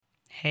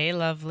Hey,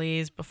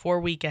 lovelies. Before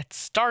we get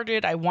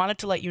started, I wanted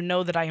to let you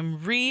know that I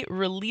am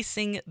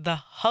re-releasing the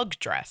Hug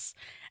dress,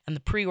 and the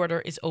pre-order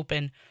is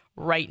open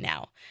right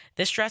now.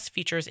 This dress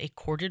features a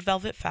corded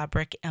velvet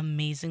fabric,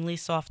 amazingly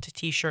soft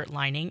t-shirt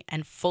lining,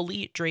 and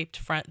fully draped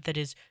front that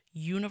is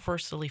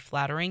universally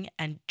flattering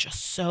and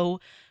just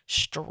so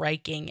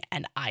striking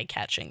and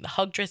eye-catching. The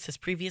Hug dress has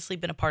previously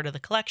been a part of the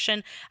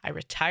collection. I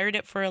retired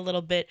it for a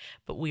little bit,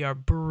 but we are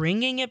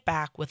bringing it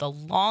back with a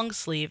long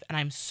sleeve, and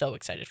I'm so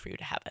excited for you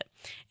to have it.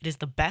 It is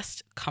the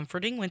best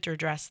comforting winter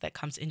dress that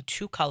comes in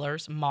two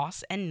colors,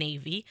 moss and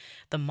navy.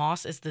 The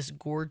moss is this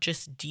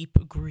gorgeous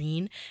deep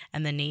green,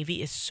 and the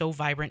navy is so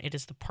vibrant. It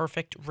is the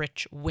perfect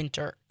rich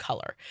winter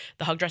color.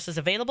 The Hug dress is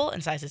available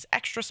in sizes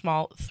extra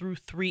small through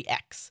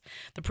 3X.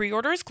 The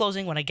pre-order is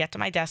closing when I get to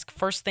my desk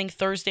first thing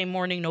Thursday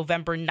morning,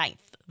 November 9th.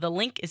 The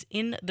link is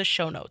in the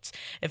show notes.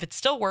 If it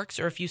still works,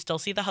 or if you still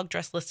see the Hug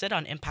dress listed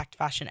on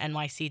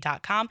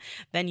impactfashionnyc.com,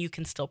 then you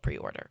can still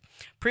pre-order.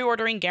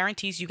 Pre-ordering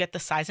guarantees you get the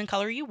size and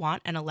color you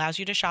want and allows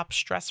you to shop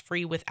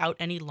stress-free without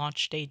any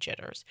launch day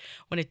jitters.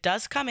 When it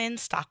does come in,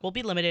 stock will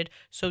be limited,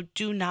 so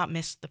do not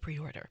miss the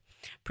pre-order.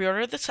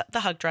 Pre-order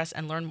the Hug dress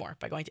and learn more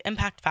by going to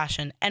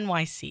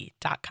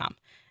impactfashionnyc.com.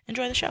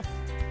 Enjoy the show.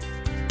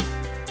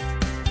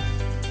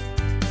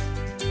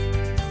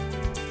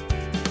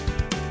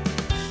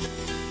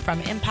 From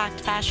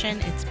Impact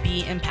Fashion, it's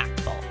Be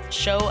Impactful, a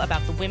show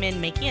about the women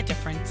making a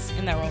difference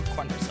in their own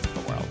corners of the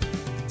world.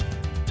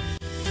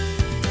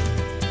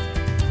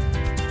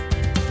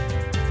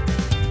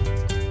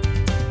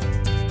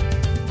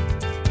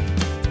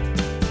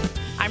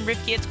 I'm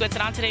Rivki Itzkowitz,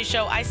 and on today's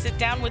show, I sit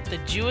down with the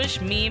Jewish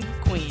meme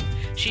queen.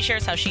 She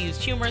shares how she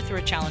used humor through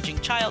a challenging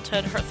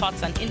childhood, her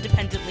thoughts on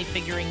independently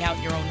figuring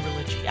out your own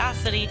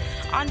religiosity,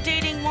 on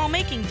dating while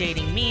making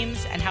dating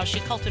memes, and how she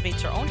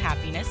cultivates her own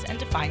happiness and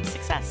defines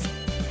success.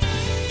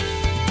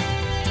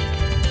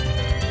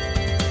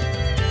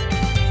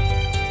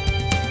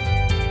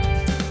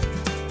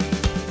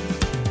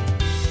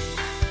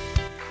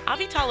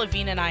 Avital,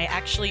 Levene, and I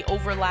actually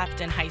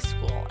overlapped in high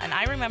school, and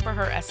I remember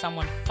her as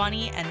someone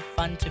funny and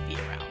fun to be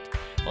around.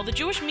 Well, the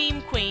Jewish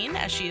meme queen,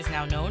 as she is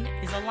now known,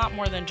 is a lot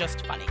more than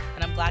just funny,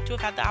 and I'm glad to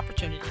have had the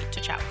opportunity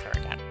to chat with her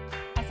again.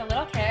 As a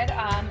little kid,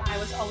 I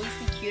was always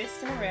the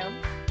cutest in the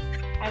room.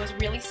 I was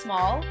really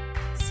small,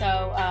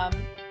 so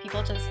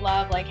people just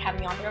loved having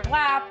me on their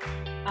lap,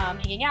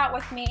 hanging out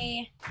with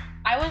me.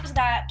 I was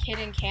that kid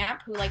in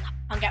camp who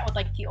hung out with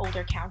the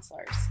older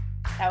counselors.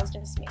 That was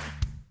just me.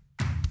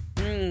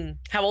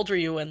 How old were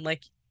you, and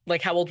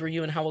how old were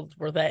you and how old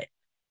were they?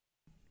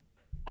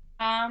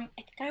 I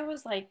think I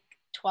was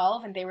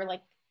 12 and they were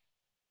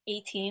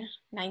 18,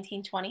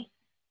 19, 20.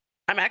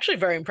 I'm actually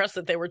very impressed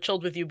that they were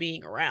chilled with you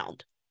being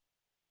around.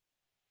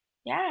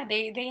 Yeah,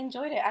 they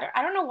enjoyed it.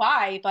 I don't know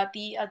why, but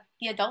the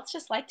adults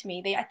just liked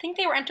me. I think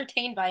they were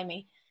entertained by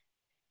me.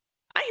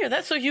 I hear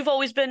that. So you've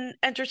always been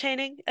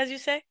entertaining, as you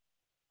say?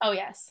 Oh,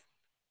 yes.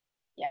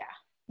 Yeah.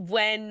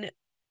 When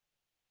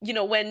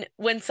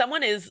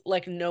someone is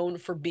known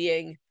for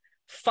being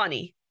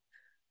funny,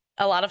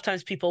 a lot of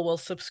times people will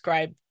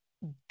subscribe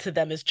to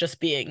them as just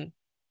being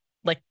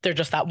they're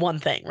just that one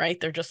thing, right?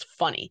 They're just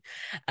funny.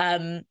 You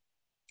and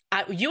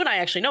I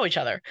actually know each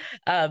other.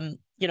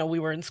 We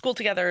were in school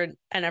together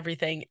and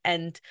everything,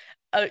 and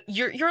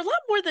you're a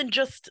lot more than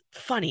just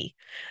funny.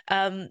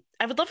 I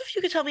would love if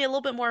you could tell me a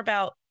little bit more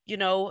about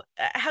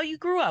how you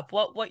grew up,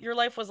 what your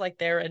life was like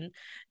there, and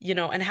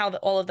and how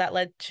all of that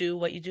led to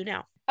what you do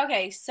now.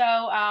 Okay, so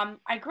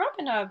I grew up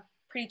in a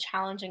pretty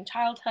challenging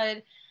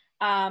childhood.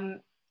 My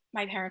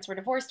parents were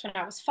divorced when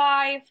I was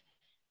 5,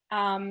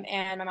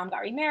 and my mom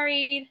got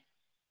remarried.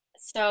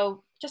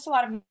 So just a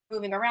lot of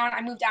moving around.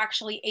 I moved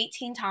actually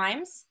 18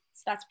 times.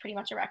 So that's pretty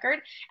much a record.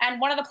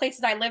 And one of the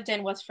places I lived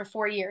in was for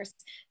 4 years.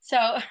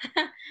 So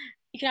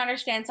you can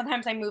understand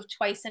sometimes I moved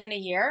twice in a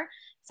year.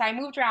 So I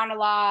moved around a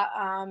lot,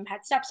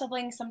 had step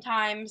siblings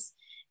sometimes,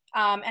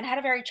 and had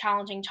a very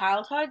challenging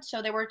childhood.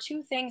 So there were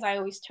two things I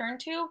always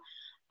turned to.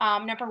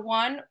 Number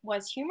one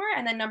was humor,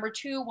 and then number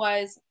two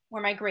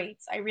were my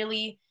grades. I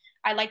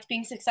liked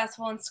being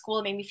successful in school.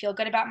 It made me feel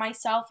good about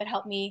myself. It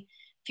helped me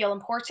feel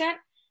important.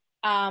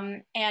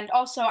 And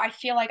also I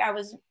feel like I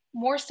was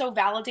more so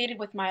validated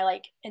with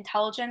my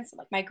intelligence,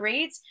 my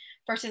grades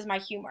versus my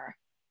humor.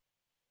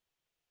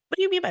 What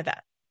do you mean by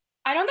that?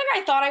 I don't think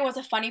I thought I was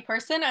a funny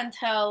person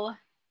until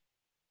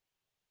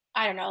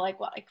I don't know,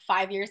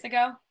 5 years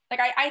ago.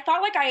 I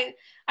thought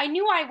I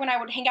knew when I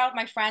would hang out with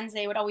my friends,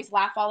 they would always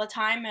laugh all the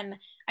time, and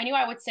I knew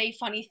I would say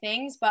funny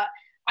things, but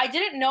I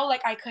didn't know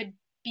I could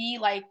be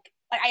I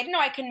didn't know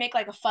I could make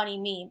a funny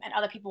meme and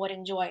other people would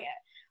enjoy it.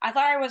 I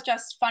thought I was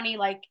just funny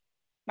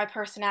my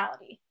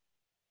personality.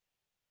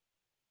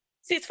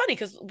 See, it's funny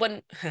because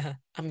when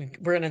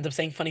we're gonna end up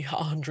saying funny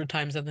 100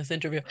 times in this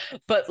interview,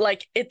 but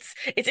it's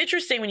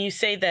interesting when you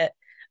say that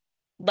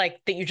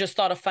that you just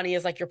thought of funny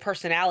as your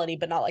personality,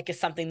 but not as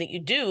something that you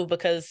do,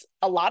 because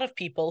a lot of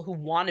people who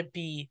want to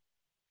be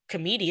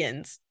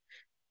comedians,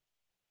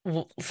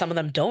 some of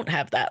them don't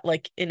have that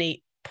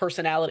innate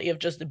personality of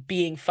just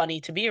being funny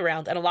to be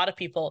around. And a lot of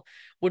people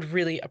would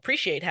really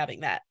appreciate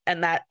having that.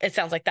 And that it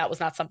sounds like that was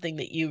not something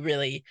that you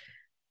really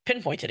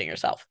pinpointed in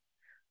yourself.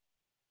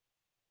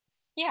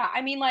 Yeah,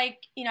 I mean, like,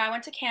 I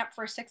went to camp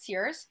for 6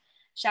 years.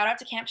 Shout out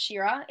to Camp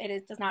Shira.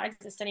 Does not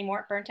exist anymore.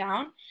 It burnt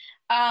down.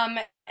 Um,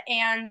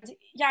 and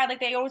yeah, like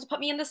they always put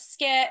me in the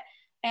skit,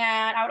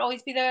 and I would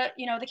always be the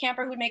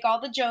camper who'd make all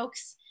the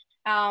jokes.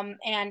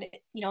 And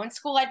in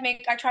school, I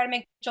try to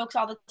make jokes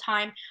all the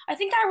time. I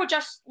think I would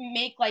just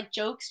make like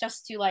jokes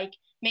just to like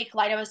make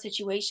light of a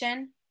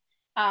situation.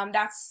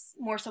 That's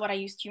more so what I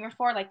use humor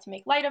for, like to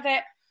make light of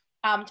it,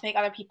 to make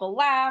other people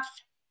laugh.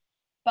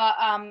 But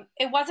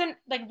it wasn't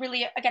like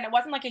really, again, it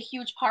wasn't like a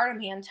huge part of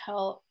me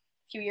until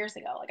a few years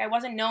ago. Like I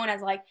wasn't known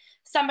as like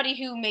somebody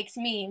who makes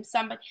memes.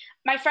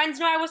 My friends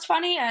knew I was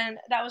funny, and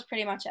that was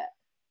pretty much it.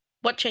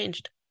 What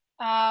changed?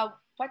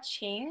 What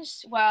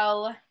changed?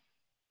 Well,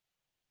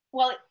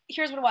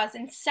 here's what it was.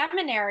 In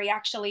seminary,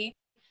 actually,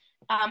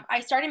 I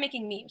started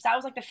making memes. That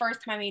was like the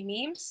first time I made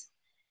memes.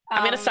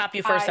 I'm going to stop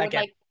you for a I would second.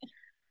 like,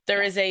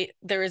 There yeah.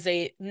 is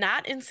a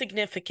not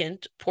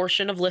insignificant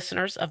portion of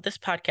listeners of this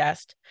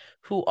podcast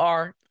who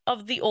are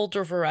of the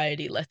older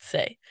variety, let's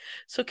say.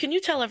 So can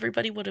you tell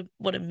everybody what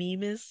a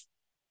meme is?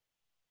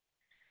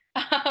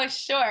 Oh,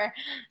 sure.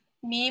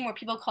 Meme, or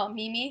people call it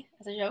meme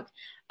as a joke.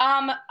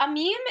 A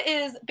meme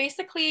is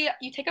basically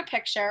you take a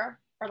picture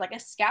or like a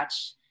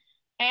sketch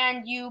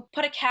and you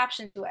put a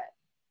caption to it.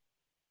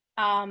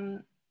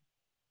 Um,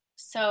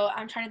 so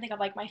I'm trying to think of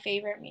like my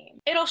favorite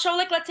meme. It'll show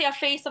like let's say a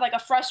face of like a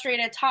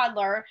frustrated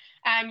toddler,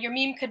 and your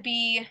meme could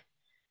be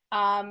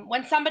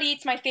when somebody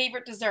eats my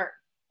favorite dessert.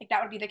 Like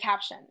that would be the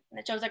caption, and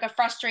it shows like a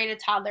frustrated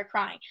toddler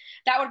crying.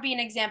 That would be an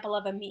example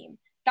of a meme.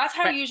 That's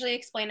how I Right. usually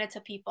explain it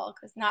to people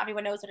because not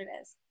everyone knows what it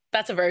is.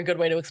 That's a very good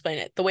way to explain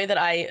it. The way that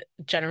I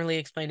generally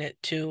explain it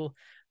to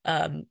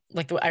I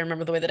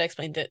remember the way that I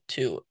explained it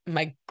to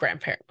my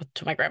grandparent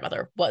to my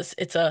grandmother was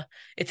it's an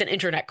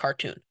internet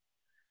cartoon.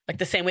 Like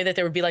the same way that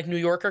there would be like New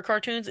Yorker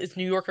cartoons, it's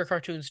New Yorker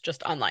cartoons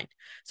just online.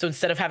 So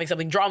instead of having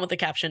something drawn with a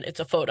caption, it's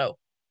a photo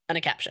and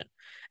a caption.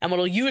 And what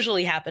will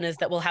usually happen is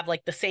that we'll have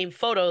like the same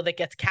photo that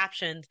gets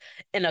captioned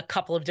in a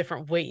couple of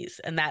different ways,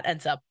 and that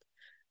ends up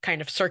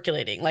kind of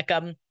circulating. Like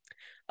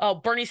oh,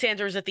 Bernie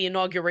Sanders at the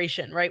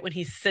inauguration, right? When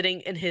he's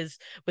sitting in his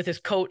with his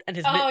coat and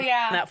his Oh mittens in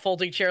yeah. that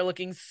folding chair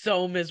looking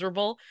so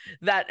miserable.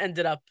 That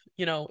ended up,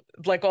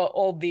 like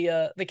all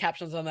the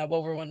captions on that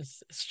Wover one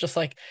it's just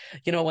like,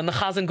 when the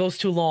chazan goes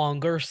too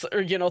long or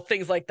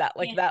things like that.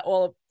 Like Yeah. that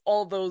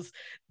all those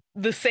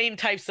the same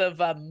types of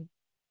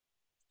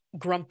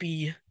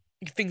grumpy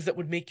things that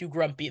would make you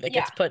grumpy that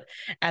Yeah. gets put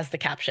as the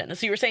caption.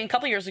 So you were saying a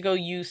couple years ago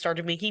you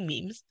started making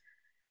memes.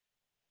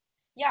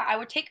 Yeah, I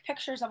would take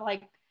pictures of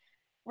like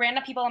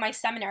random people in my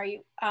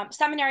seminary.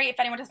 Seminary, if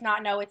anyone does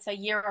not know, it's a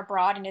year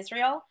abroad in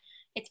Israel.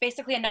 It's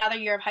basically another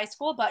year of high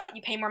school, but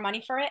you pay more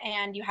money for it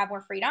and you have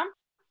more freedom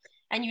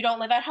and you don't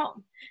live at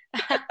home.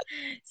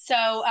 So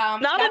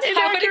Not an that's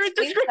how I would inaccurate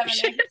explain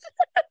description.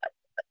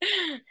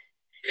 seminary.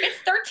 It's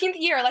 13th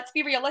year. Let's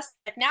be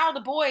realistic. Now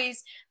the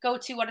boys go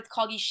to what it's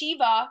called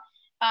yeshiva,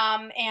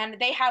 and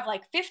they have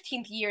like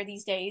 15th year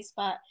these days.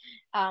 But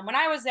when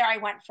I was there, I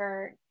went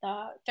for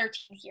the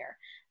 13th year.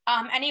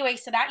 Anyway,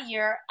 so that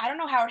year, I don't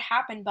know how it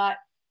happened, but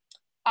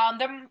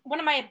they're one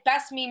of my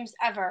best memes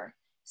ever.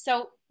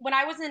 So when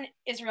I was in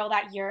Israel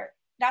that year,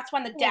 that's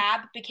when the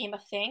dab became a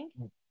thing.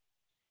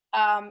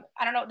 I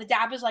don't know. The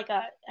dab is like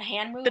a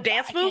hand The move.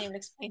 dance I can't move? even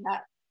explain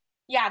that.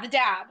 Yeah, the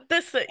dab.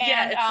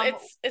 Yeah, And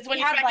it's when we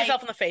you had smack like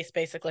yourself in the face,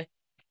 basically.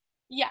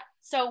 yeah.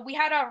 So we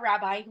had a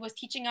rabbi who was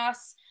teaching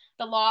us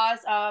the laws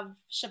of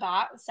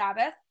Shabbat,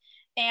 Sabbath,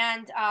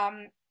 and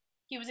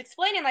he was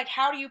explaining like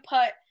how do you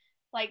put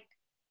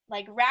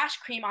like rash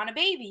cream on a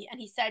baby, and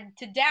he said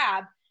to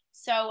dab.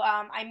 So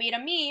I made a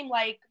meme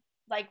like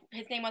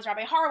his name was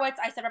Rabbi Horowitz.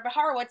 I said, Rabbi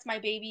Horowitz, my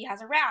baby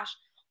has a rash.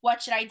 What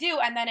should I do?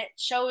 And then it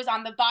shows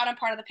on the bottom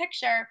part of the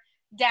picture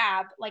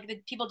dab, like the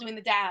people doing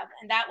the dab,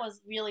 and that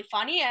was really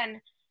funny. And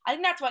I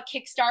think that's what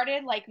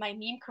kickstarted like my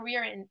meme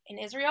career in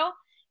Israel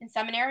in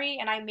seminary.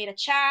 And I made a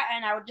chat,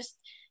 and I would just,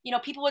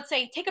 people would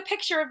say, take a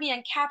picture of me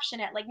and caption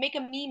it, like make a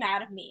meme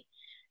out of me.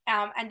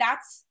 And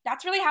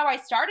that's really how I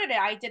started it.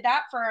 I did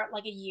that for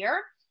like a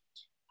year,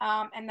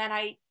 and then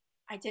I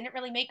didn't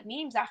really make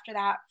memes after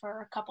that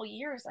for a couple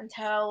years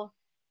until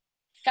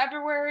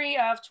February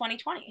of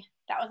 2020.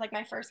 That was like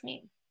my first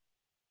meme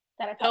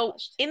that I So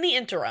published. in the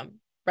interim,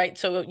 right?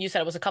 So you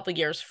said it was a couple of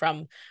years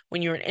from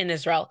when you were in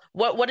Israel.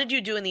 What did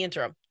you do in the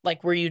interim?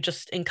 Like, were you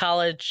just in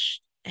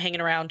college,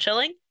 hanging around,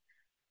 chilling?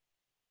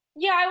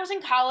 Yeah, I was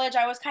in college.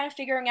 I was kind of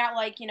figuring out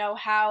like,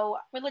 how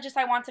religious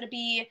I wanted to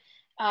be.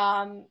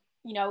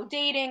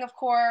 Dating, of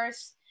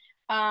course.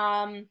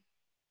 Um,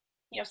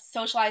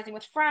 socializing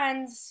with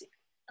friends,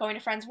 going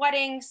to friends'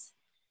 weddings.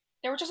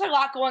 There was just a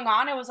lot going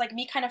on. It was like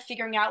me kind of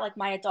figuring out like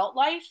my adult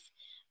life.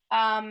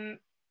 Um,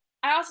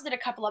 I also did a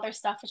couple other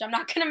stuff, which I'm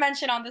not going to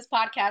mention on this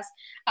podcast.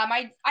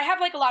 I have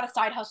like a lot of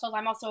side hustles.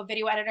 I'm also a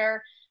video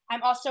editor.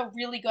 I'm also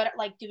really good at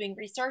like doing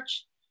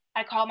research.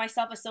 I call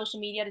myself a social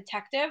media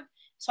detective.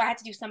 So I had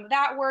to do some of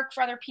that work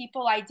for other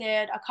people. I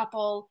did a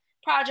couple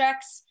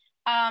projects.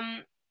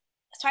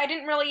 So I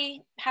didn't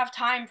really have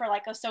time for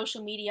like a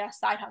social media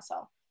side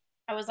hustle.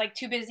 I was like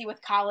too busy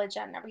with college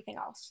and everything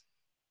else.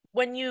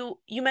 When you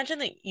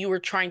mentioned that you were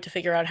trying to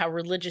figure out how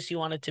religious you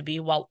wanted to be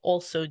while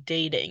also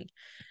dating,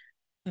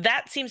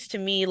 that seems to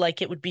me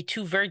like it would be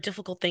two very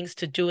difficult things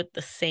to do at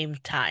the same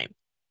time.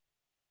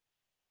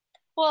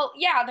 Well,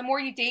 yeah, the more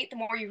you date, the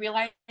more you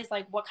realize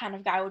like what kind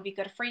of guy would be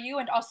good for you.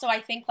 And also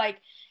I think like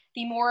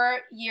the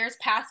more years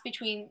pass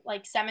between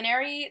like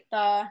seminary,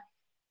 the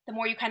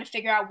more you kind of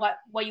figure out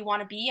what you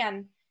want to be,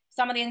 and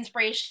some of the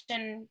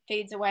inspiration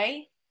fades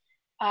away.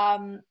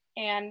 And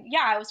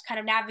yeah, I was kind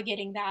of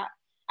navigating that.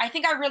 I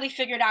think I really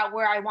figured out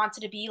where I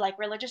wanted to be like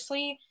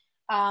religiously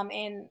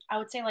in I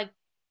would say like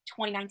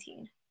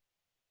 2019,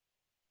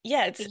 Yeah,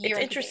 like a it's year into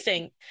dating.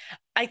 interesting.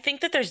 I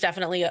think that there's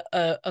definitely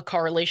a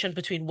correlation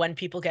between when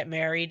people get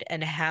married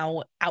and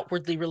how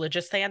outwardly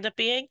religious they end up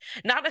being.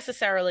 Not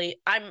necessarily,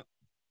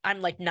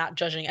 I'm like not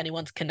judging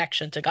anyone's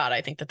connection to God.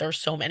 I think that there's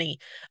so many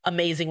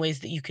amazing ways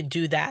that you can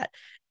do that,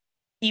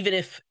 even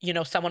if,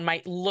 someone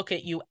might look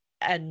at you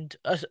and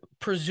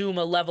presume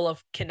a level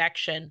of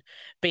connection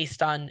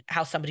based on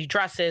how somebody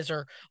dresses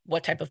or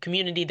what type of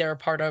community they're a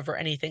part of or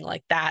anything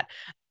like that.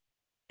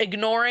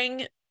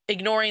 Ignoring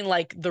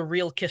like the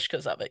real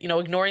kishkas of it,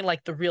 ignoring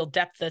like the real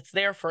depth that's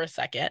there for a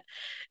second.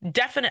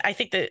 I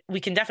think that we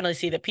can definitely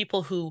see that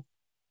people who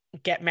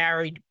get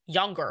married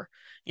younger,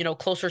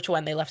 closer to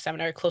when they left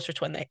seminary, closer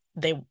to when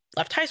they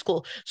left high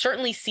school,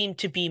 certainly seem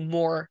to be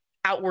more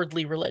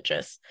outwardly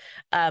religious.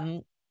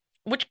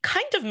 Which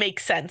kind of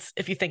makes sense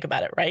if you think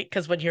about it, right?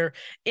 Because when you're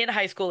in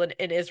high school in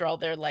Israel,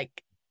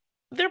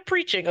 they're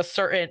preaching a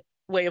certain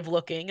way of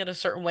looking and a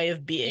certain way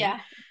of being. Yeah.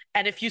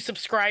 And if you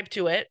subscribe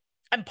to it,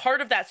 and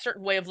part of that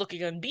certain way of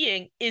looking and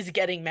being is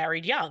getting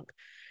married young.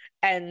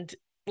 And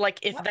like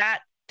if Yep. that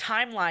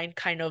timeline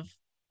kind of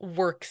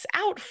works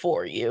out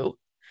for you,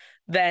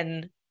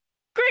 then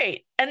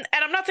great. And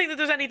I'm not saying that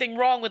there's anything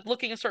wrong with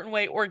looking a certain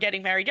way or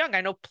getting married young.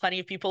 I know plenty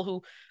of people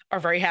who are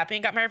very happy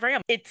and got married very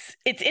young. It's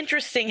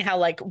interesting how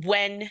like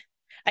when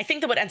I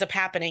think that what ends up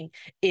happening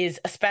is,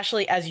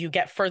 especially as you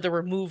get further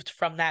removed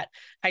from that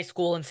high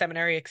school and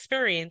seminary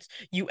experience,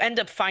 you end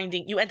up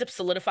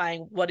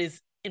solidifying what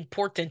is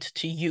important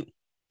to you.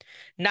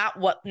 Not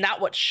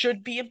what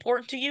should be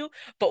important to you,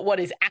 but what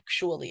is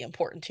actually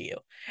important to you.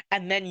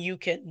 And then you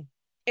can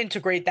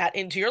integrate that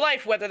into your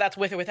life, whether that's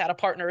with or without a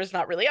partner is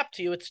not really up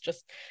to you. It's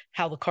just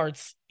how the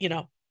cards,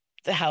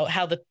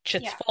 how the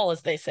chits Yeah. fall,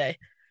 as they say.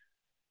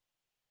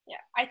 Yeah,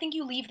 I think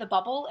you leave the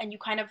bubble and you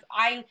kind of,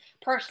 I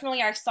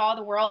personally, I saw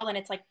the world and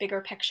it's like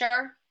bigger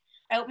picture.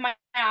 I opened my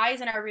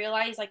eyes and I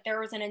realized like there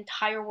was an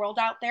entire world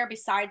out there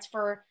besides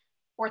for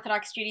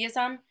Orthodox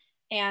Judaism.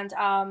 And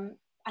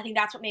I think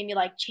that's what made me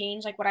like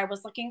change like what I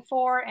was looking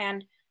for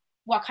and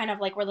what kind of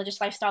like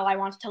religious lifestyle I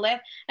wanted to live.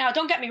 Now,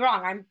 don't get me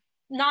wrong, I'm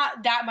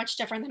not that much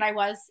different than I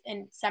was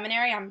in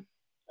seminary. I'm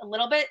a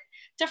little bit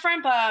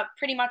different, but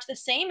pretty much the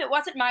same. It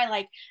wasn't my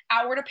like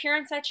outward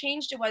appearance that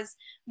changed. It was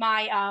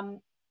my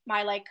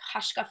like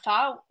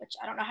hashkafa, which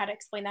I don't know how to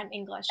explain that in I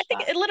English,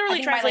 think but it I literally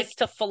think my like translates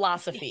to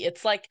philosophy.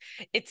 It's like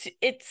it's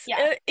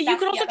yeah, you that's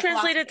could yeah, also the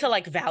translate it to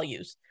philosophy. like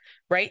values,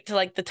 right? To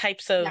like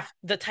Yeah,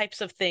 the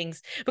types of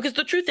things. Because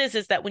the truth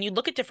is that when you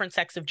look at different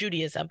sects of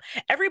Judaism,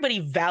 everybody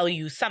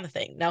values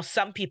something. Now,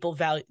 some people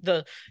value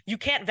the you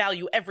can't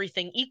value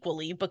everything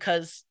equally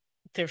because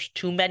there's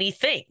too many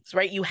things,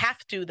 right? You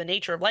have to, the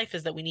nature of life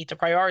is that we need to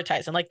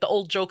prioritize. And like the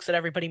old jokes that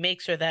everybody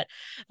makes are that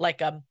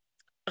like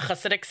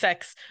Hasidic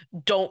sects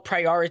don't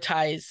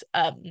prioritize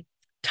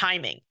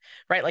timing,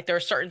 right? Like there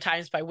are certain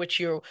times by which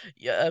you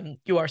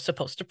are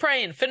supposed to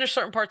pray and finish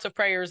certain parts of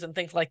prayers and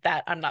things like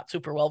that. I'm not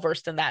super well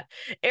versed in that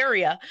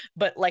area,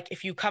 but like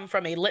if you come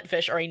from a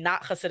Litvish or a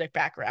not Hasidic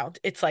background,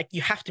 it's like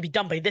you have to be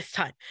done by this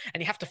time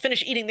and you have to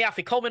finish eating the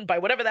afikomen by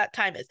whatever that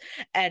time is.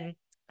 And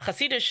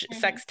Hasidic mm-hmm.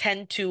 sects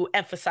tend to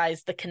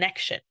emphasize the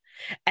connection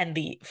and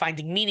the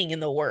finding meaning in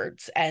the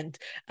words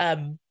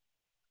um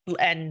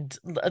and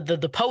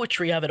the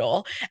poetry of it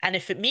all. And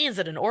if it means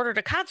that in order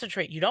to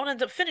concentrate, you don't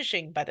end up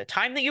finishing by the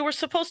time that you were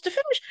supposed to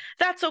finish,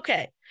 that's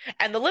okay.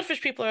 And the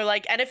Litvish people are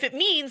like, and if it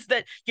means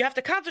that you have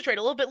to concentrate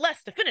a little bit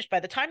less to finish by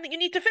the time that you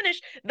need to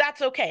finish,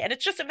 that's okay. And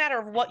it's just a matter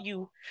of what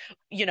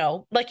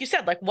like you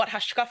said, like what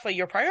hashkafa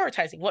you're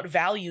prioritizing, what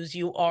values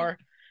you are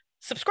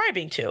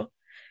subscribing to.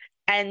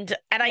 And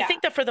I Yeah,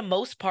 think that for the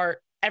most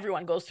part,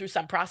 everyone goes through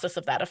some process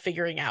of that, of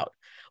figuring out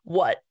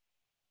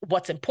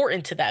what's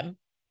important to them.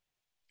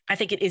 I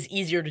think it is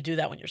easier to do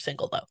that when you're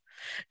single though.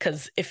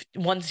 Because if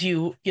mm-hmm.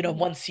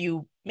 once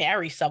you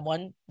marry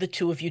someone, the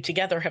two of you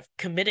together have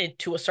committed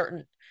to a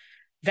certain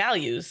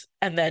values.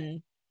 And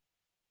then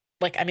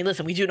like, I mean,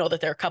 listen, we do know that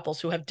there are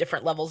couples who have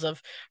different levels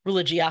of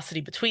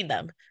religiosity between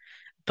them,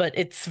 but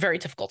it's very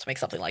difficult to make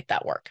something like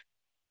that work.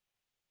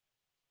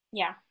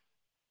 Yeah.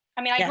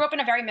 I mean, I Yeah. grew up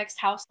in a very mixed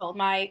household.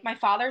 My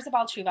father's a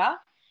Baal Tshuva.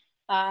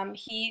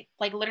 He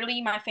like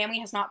literally my family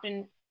has not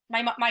been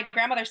my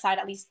grandmother's side,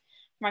 at least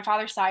my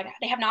father's side,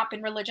 they have not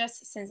been religious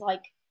since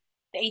like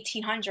the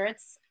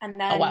 1800s. And Oh,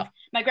 then wow.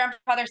 my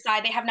grandfather's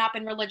side, they have not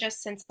been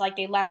religious since like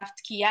they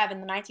left Kiev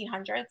in the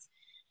 1900s.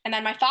 And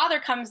then my father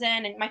comes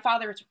in, and my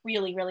father is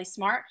really, really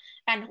smart.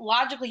 And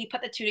logically, he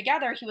put the two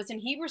together. He was in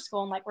Hebrew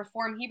school, in like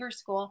Reform Hebrew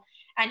school,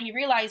 and he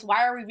realized,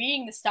 why are we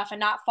reading this stuff and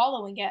not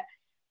following it?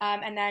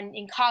 And then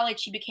in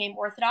college, he became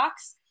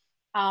Orthodox.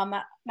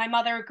 My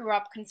mother grew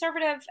up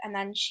conservative, and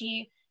then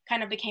she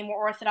kind of became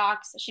more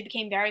Orthodox. She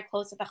became very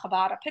close with the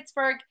Chabad of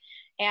Pittsburgh,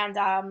 and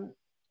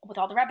with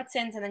all the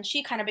Rebbitzins, and then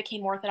she kind of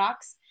became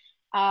Orthodox.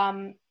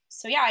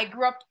 So yeah, I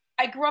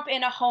grew up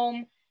in a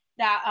home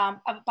that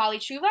of Bali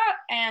Tshuva,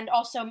 and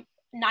also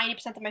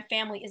 90% of my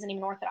family isn't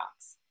even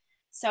Orthodox.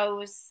 So it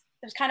was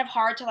kind of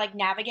hard to like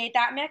navigate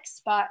that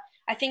mix, but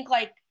I think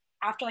like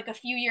after like a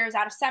few years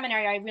out of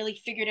seminary, I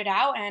really figured it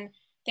out, and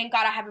thank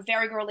God I have a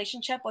very good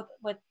relationship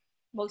with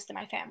most of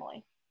my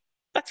family.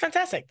 That's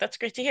fantastic. That's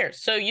great to hear.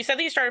 So you said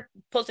that you started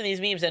posting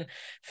these memes in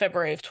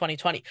February of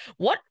 2020.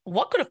 What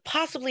could have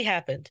possibly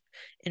happened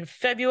in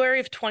February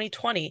of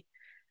 2020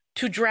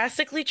 to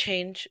drastically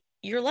change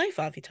your life,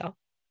 Avital?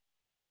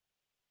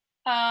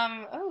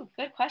 Oh,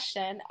 good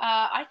question.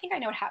 I think I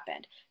know what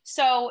happened.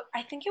 So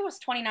I think it was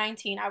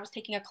 2019. I was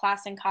taking a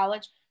class in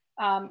college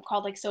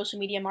called like social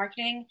media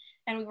marketing,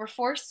 and we were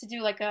forced to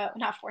do like a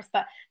not forced,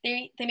 but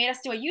they made us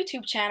do a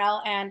YouTube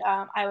channel, and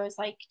I was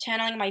like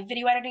channeling my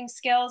video editing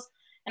skills,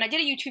 and I did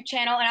a YouTube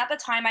channel, and at the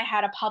time I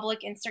had a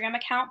public Instagram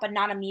account, but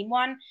not a meme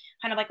one,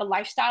 kind of like a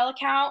lifestyle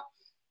account,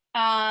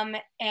 and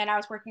I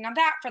was working on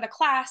that for the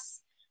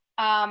class.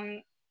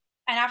 Um,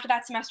 and after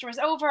that semester was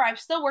over, I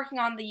was still working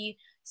on the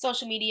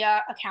social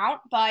media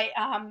account, but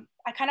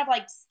I kind of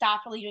like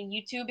stopped really doing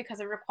YouTube because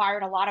it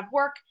required a lot of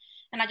work,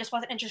 and I just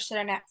wasn't interested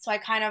in it. So I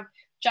kind of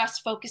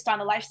just focused on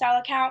the lifestyle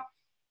account.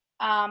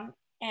 Um,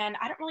 and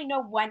I don't really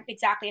know when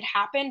exactly it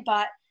happened,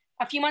 but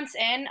a few months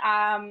in,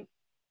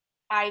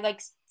 I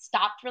like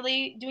stopped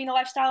really doing the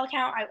lifestyle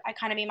account. I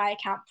kind of made my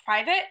account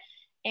private,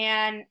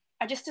 and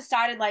I just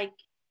decided like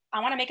I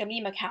want to make a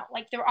meme account.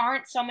 Like there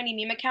aren't so many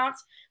meme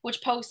accounts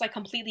which post like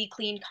completely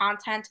clean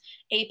content,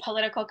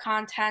 apolitical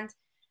content.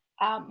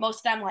 Most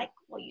of them like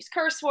will use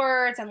curse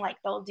words, and like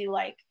they'll do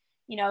like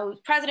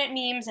president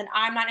memes, and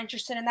I'm not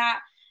interested in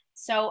that.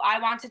 So I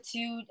wanted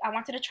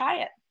to try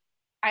it.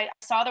 I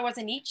saw there was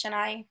a niche, and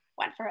I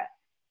went for it.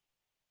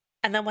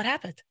 And then what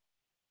happened?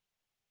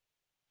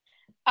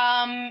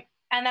 Um,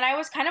 and then I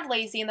was kind of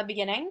lazy in the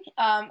beginning.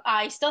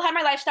 I still had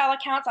my lifestyle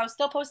accounts. I was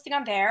still posting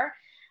on there.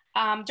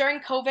 During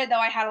COVID, though,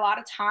 I had a lot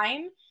of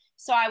time.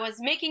 So I was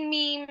making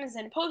memes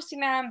and posting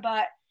them,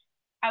 but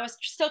I was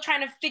still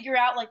trying to figure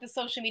out like the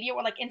social media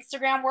or like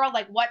Instagram world,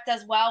 like what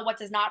does well, what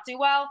does not do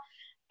well.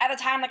 At the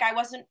time, like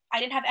I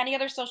didn't have any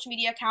other social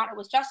media account. It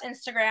was just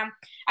Instagram.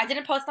 I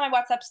didn't post on my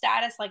WhatsApp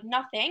status, like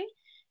nothing.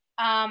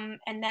 And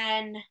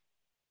then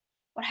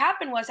what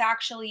happened was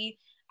actually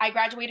I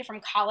graduated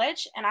from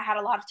college, and I had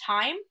a lot of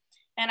time,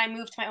 and I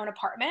moved to my own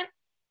apartment,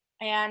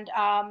 and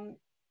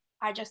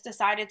I just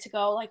decided to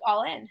go like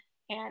all in,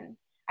 and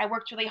I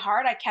worked really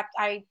hard.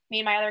 I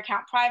made my other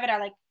account private. I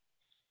like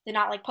did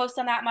not like post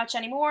on that much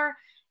anymore,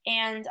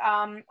 and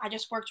I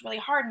just worked really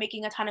hard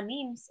making a ton of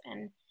memes,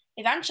 and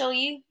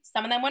eventually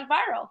some of them went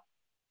viral.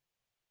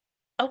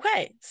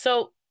 Okay,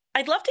 so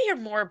I'd love to hear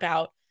more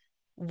about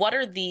what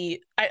are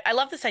I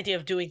love this idea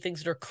of doing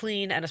things that are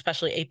clean and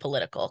especially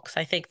apolitical, because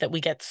I think that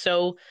we get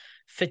so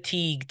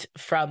fatigued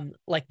from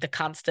like the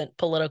constant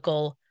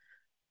political,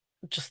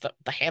 just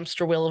the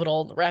hamster wheel of it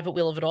all, the rabbit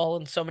wheel of it all.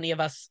 And so many of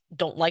us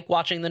don't like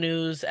watching the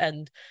news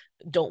and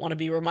don't want to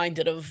be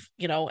reminded of,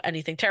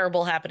 anything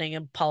terrible happening,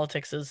 and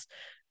politics is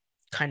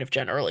kind of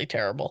generally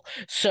terrible.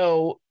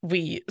 So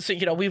we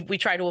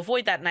try to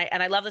avoid that.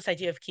 And I love this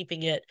idea of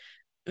keeping it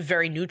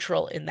very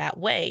neutral in that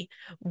way.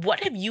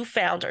 What have you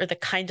found are the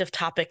kind of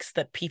topics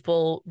that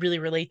people really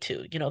relate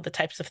to, the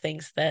types of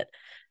things that,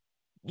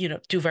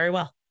 do very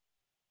well?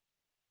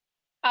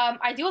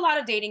 I do a lot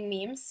of dating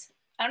memes.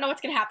 I don't know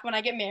what's gonna happen when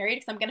I get married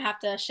because I'm gonna have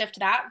to shift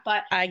that,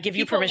 but I give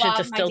you people permission to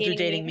love my still do dating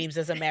dating memes. memes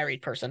as a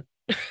married person.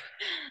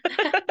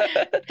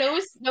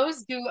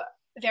 Those do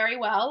very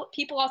well.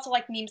 People also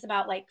like memes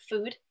about like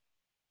food,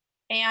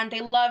 and they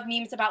love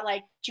memes about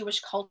like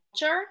Jewish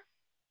culture.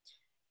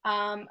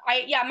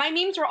 I yeah, my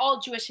memes were all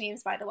Jewish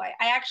memes, by the way.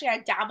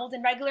 I dabbled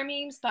in regular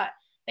memes, but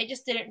they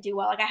just didn't do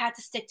well. Like I had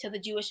to stick to the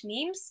Jewish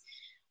memes.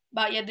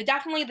 But yeah,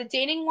 definitely the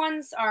dating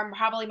ones are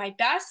probably my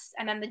best,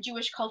 and then the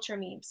Jewish culture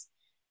memes.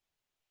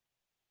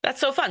 That's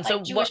so fun. So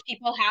Like Jewish what,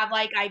 people have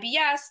like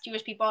IBS,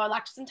 Jewish people are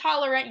lactose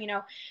intolerant,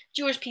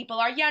 Jewish people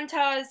are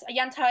yentas. A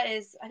yenta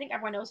is, I think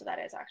everyone knows what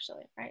that is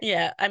actually, right?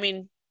 yeah, I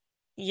mean,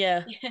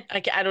 yeah,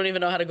 I don't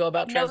even know how to go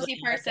about Nosy translating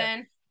that.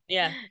 person.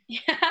 Yeah. Yeah.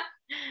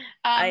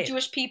 I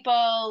Jewish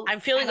people I'm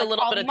and feeling a like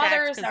little all bit the attacked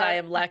mothers because I are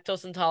am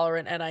lactose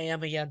intolerant and I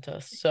am a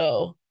Yenta.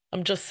 So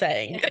I'm just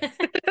saying.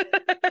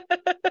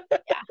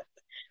 yeah.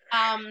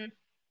 Um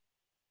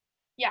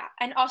yeah,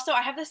 and also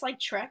I have this like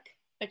trick,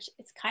 which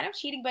it's kind of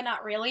cheating but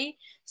not really.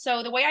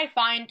 So the way I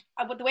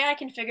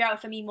can figure out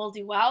if a meme will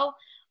do well,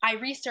 I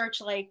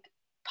research like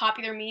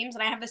popular memes,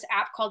 and I have this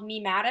app called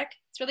Mematic.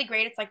 It's really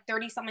great. It's like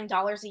 30 something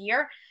dollars a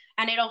year,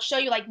 and it'll show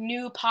you like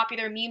new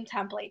popular meme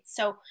templates.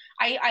 So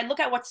I look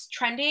at what's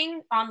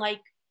trending on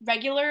like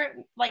regular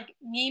like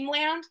meme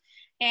land,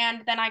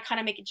 and then I kind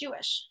of make it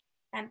Jewish,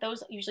 and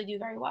those usually do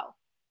very well.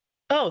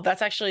 Oh,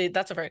 that's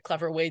a very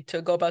clever way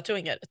to go about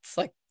doing it. It's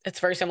like it's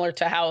very similar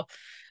to how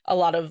a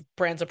lot of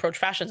brands approach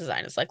fashion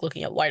design. It's like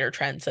looking at wider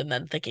trends and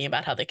then thinking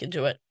about how they can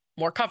do it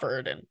more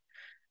covered and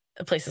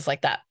places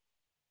like that.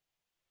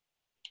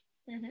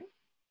 Mm-hmm.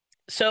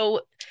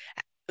 So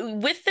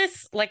with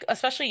this, like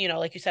especially,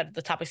 like you said,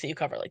 the topics that you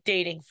cover, like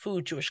dating,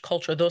 food, Jewish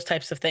culture, those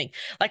types of thing.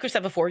 Like we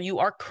said before, you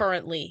are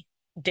currently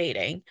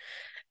dating.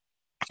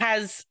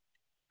 Has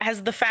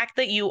has the fact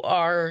that you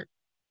are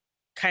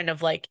kind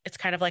of like it's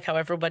kind of like how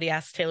everybody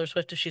asks Taylor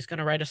Swift if she's going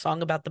to write a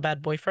song about the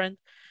bad boyfriend.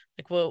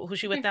 Like, well, who's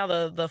she with now?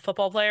 The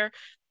football player.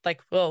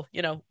 Like, well,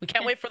 we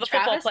can't wait for the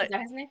football Travis, play. is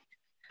that his name?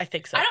 I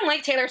think I so. don't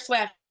like Taylor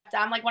Swift.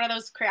 I'm like one of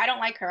those. I don't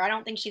like her. I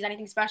don't think she's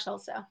anything special.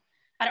 So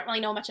I don't really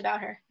know much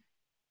about her.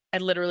 I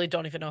literally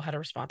don't even know how to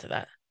respond to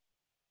that.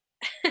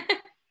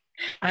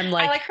 I'm I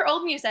like like, her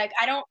old music.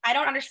 I don't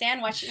understand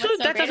so what's so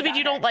that great doesn't mean about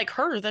you don't her. like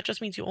her. That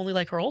just means you only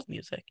like her old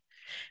music.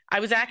 I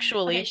was Okay,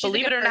 actually, she's a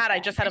believe it good or not, I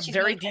person just had a and she's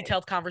very really pretty.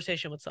 detailed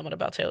conversation with someone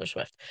about Taylor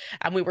Swift.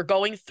 And we were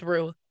going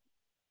through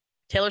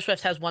Taylor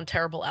Swift has one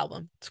terrible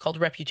album. It's called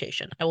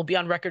Reputation. I will be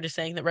on record as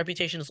saying that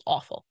Reputation is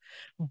awful,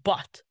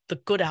 but the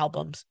good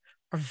albums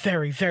are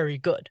very, very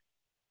good.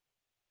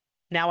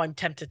 Now I'm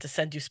tempted to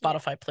send you Yeah.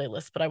 Spotify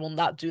playlists, but I will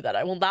not do that.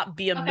 I will not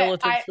be a Okay.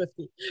 militant I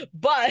Swiftie.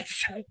 But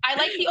I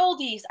like the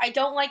oldies. I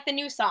don't like the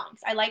new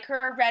songs. I like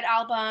her Red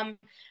album.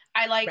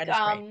 I like Red is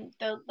great.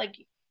 the like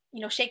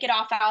Shake It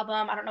Off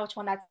album. I don't know which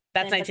one that's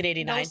That's in, but those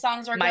 1989.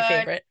 songs are My good.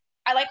 favorite.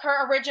 I like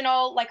her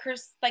original, like her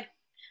like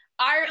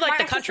I You like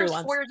the my country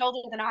sister's four ones. years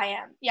older than I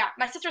am. Yeah,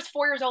 my sister's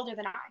 4 years older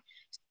than I.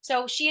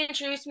 So she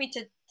introduced me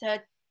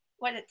to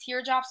what is it,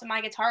 Teardrops on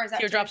My Guitar. Is that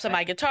Taylor Teardrops on My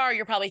Swift? Guitar.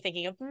 You're probably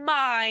thinking of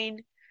mine.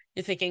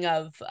 You're thinking Yeah,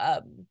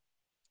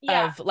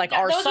 of like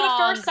our those are the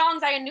first song.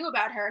 songs I knew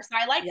about her. So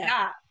I like Yeah.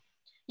 that.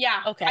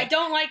 Yeah, I Okay.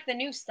 don't like the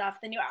new stuff.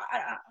 The new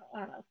I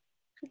don't know.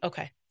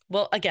 Okay.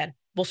 Well, again,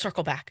 we'll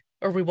circle back,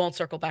 or we won't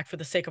circle back for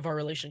the sake of our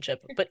relationship.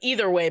 But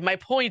either way, my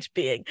point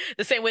being,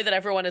 the same way that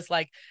everyone is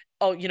like,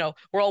 oh,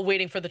 we're all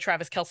waiting for the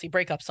Travis Kelce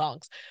breakup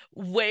songs.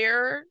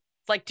 Where,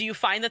 like, do you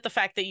find that the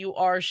fact that you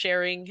are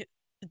sharing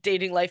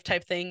dating life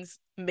type things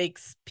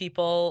makes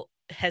people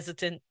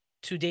hesitant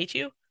to date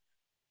you?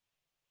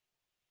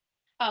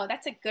 Oh,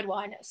 that's a good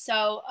one.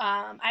 So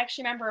I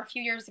actually remember a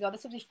few years ago,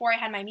 this was before I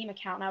had my meme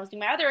account, and I was doing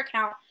my other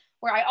account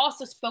where I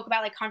also spoke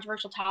about like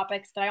controversial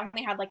topics, but I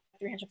only had like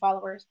 300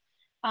 followers.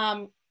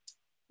 Um,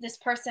 this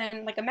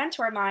person, like a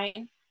mentor of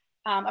mine,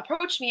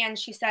 approached me and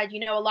she said,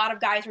 a lot of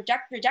guys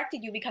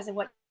rejected you because of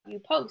what you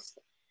post.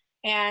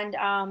 And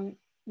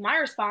my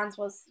response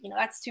was,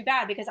 that's too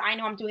bad because I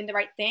know I'm doing the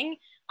right thing.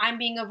 I'm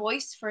being a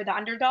voice for the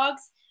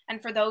underdogs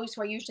and for those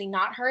who are usually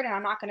not heard, and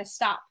I'm not going to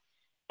stop.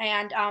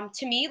 And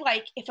to me,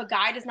 like, if a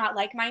guy does not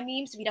like my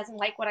memes, if he doesn't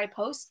like what I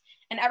post,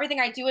 and everything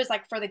I do is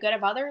like for the good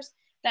of others,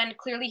 then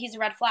clearly he's a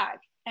red flag.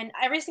 And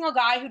every single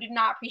guy who did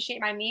not appreciate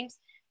my memes,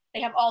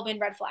 they have all been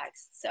red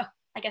flags. So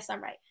I guess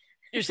I'm right.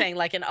 You're saying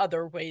like in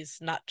other ways,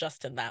 not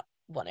just in that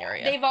one Yeah,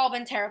 area. they've all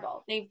been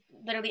terrible. They've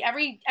literally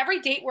every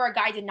date where a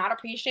guy did not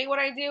appreciate what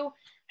I do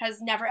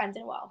has never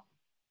ended well.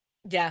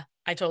 Yeah,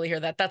 I totally hear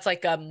that. That's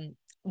like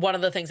one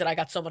of the things that I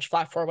got so much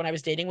flack for when I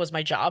was dating was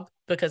my job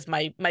because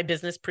my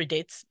business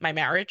predates my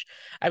marriage.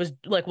 I was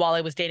like while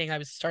I was dating, I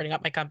was starting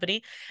up my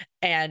company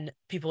and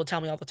people would tell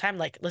me all the time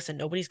like, "Listen,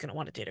 nobody's going to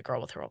want to date a girl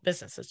with her own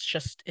business.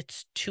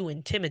 It's too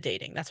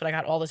intimidating." That's what I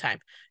got all the time.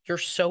 "You're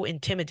so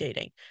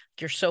intimidating.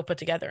 You're so put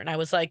together." And I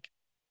was like,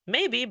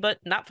 "Maybe, but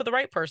not for the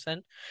right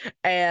person."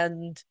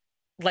 And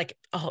like,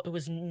 oh, it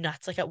was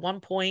nuts. Like at one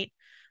point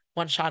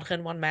one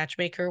shadchan, one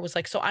matchmaker was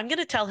like, "So I'm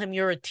gonna tell him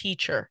you're a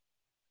teacher."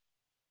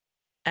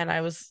 And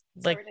I was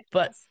So like,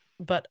 ridiculous.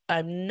 but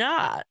I'm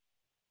not.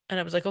 And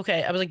I was like,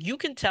 okay. I was like, you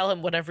can tell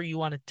him whatever you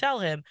want to tell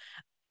him.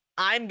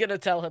 I'm gonna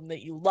tell him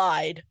that you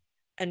lied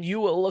and you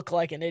will look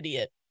like an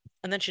idiot.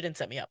 And then she didn't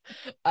set me up.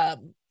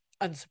 Um,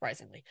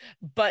 Unsurprisingly.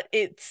 But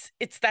it's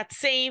that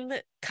same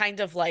kind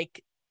of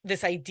like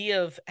this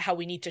idea of how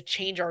we need to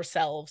change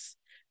ourselves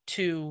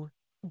to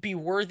be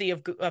worthy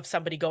of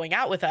somebody going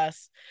out with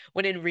us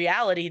when in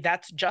reality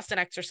that's just an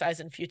exercise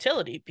in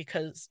futility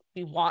because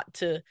you want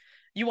to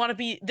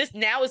be this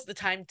now is the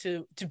time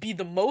to be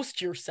the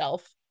most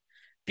yourself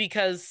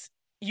because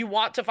you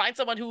want to find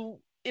someone who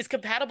is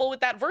compatible with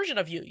that version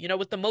of you,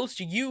 with the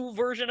most you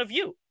version of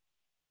you.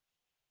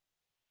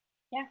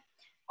 Yeah.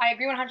 I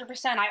agree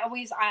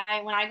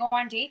 100%. When I go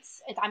on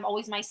dates, I'm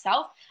always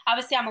myself.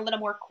 Obviously, I'm a little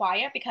more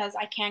quiet because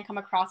I can come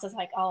across as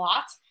like a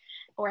lot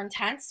or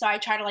intense. So I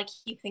try to like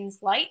keep things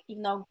light,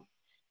 even though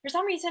for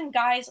some reason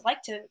guys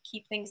like to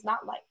keep things not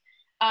light.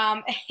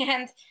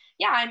 And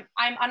yeah,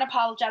 I'm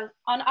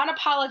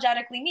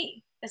unapologetically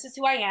me. This is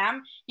who I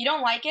am. You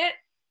don't like it,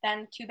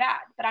 then too bad.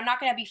 But I'm not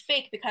going to be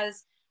fake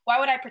because why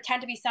would I pretend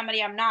to be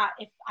somebody I'm not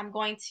if I'm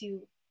going to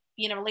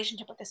be in a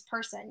relationship with this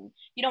person?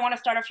 You don't want to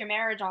start off your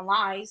marriage on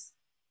lies.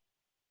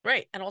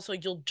 Right. And also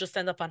you'll just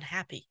end up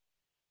unhappy.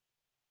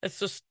 It's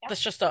just Yeah.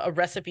 that's just a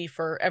recipe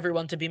for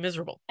everyone to be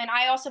miserable. And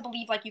I also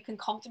believe like you can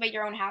cultivate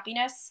your own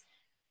happiness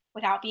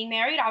without being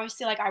married.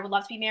 Obviously, like I would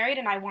love to be married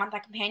and I want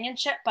that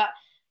companionship, but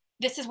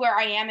this is where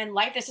I am in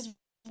life. This is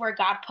where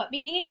God put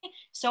me.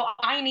 So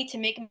I need to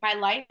make my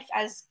life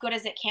as good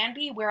as it can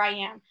be where I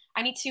am.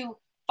 I need to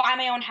find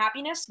my own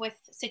happiness with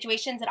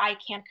situations that I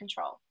can't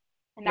control.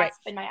 And Right. that's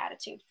been my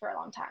attitude for a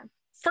long time.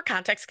 For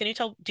context,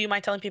 do you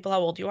mind telling people how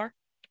old you are?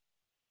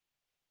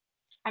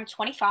 I'm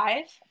 25.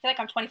 I feel like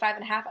I'm 25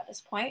 and a half at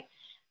this point.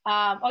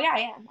 Oh, yeah,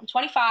 I am. I'm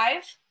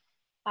 25.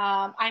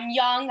 I'm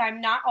young.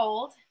 I'm not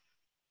old.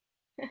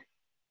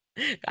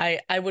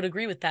 I would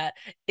agree with that.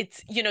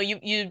 It's,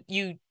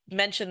 you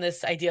mentioned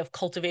this idea of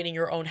cultivating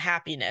your own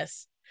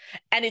happiness.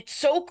 And it's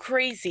so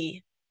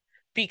crazy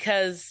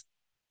because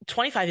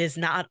 25 is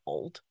not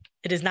old.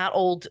 It is not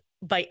old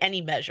by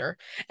any measure.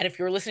 And if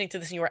you're listening to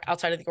this and you are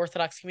outside of the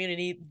Orthodox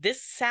community,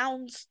 this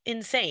sounds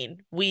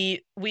insane.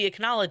 We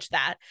acknowledge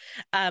that.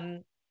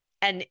 Um,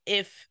 and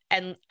if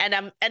and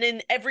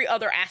in every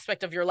other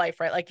aspect of your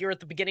life, right? Like you're at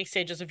the beginning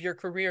stages of your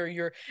career,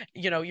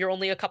 you're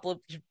only a couple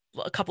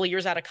of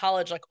years out of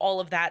college, like all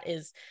of that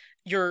is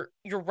you're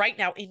right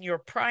now in your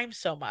prime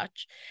so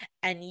much.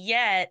 And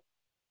yet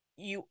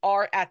you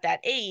are at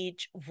that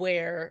age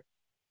where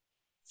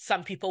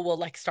some people will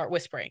like start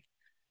whispering,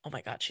 "Oh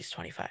my God, she's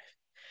 25,"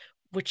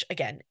 which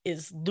again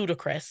is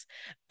ludicrous.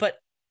 But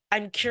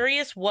I'm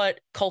curious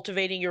what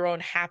cultivating your own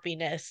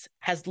happiness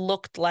has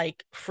looked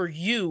like for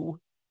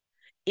you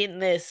in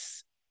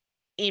this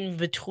in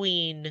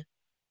between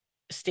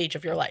stage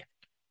of your life.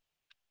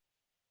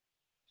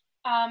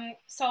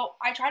 So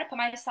I try to put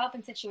myself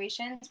in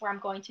situations where I'm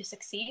going to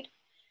succeed.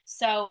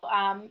 So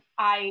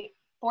I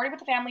boarded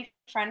with a family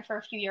friend for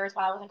a few years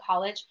while I was in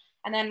college,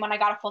 and then when I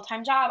got a full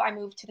time job, I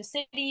moved to the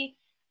city.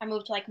 I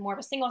moved to like more of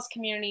a singles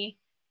community.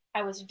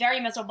 I was very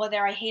miserable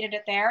there. I hated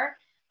it there.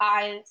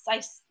 I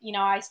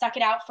stuck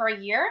it out for a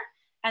year,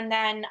 and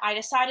then I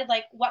decided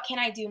like, what can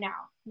I do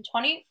now? I'm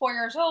 24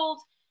 years old.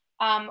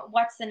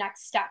 What's the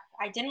next step?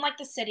 I didn't like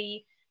the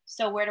city.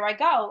 So where do I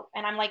go?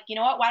 And I'm like, you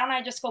know what? Why don't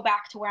I just go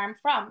back to where I'm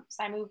from?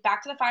 So I moved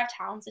back to the five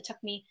towns. It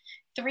took me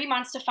 3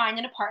 months to find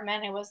an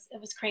apartment. It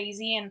was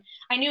crazy, and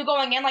I knew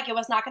going in like it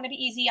was not going to be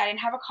easy. I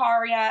didn't have a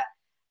car yet,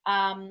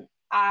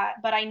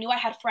 but I knew I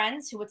had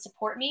friends who would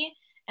support me,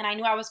 and I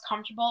knew I was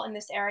comfortable in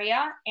this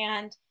area,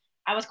 and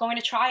I was going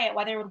to try it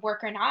whether it would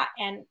work or not.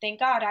 And thank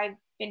God I've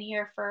been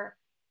here for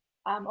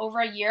over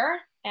a year,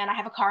 and I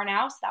have a car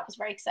now, so that was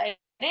very exciting.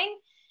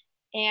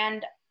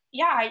 And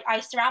yeah,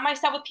 I surround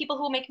myself with people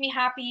who make me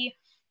happy.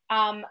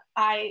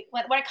 I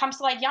when it comes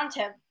to like Yom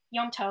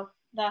Tov,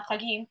 the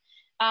Chagim,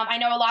 I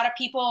know a lot of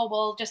people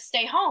will just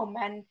stay home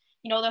and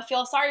they'll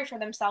feel sorry for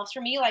themselves.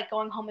 For me, like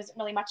going home isn't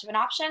really much of an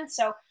option,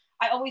 so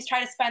I always try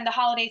to spend the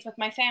holidays with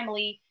my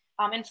family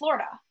in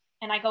Florida,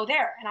 and I go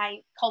there and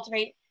I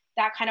cultivate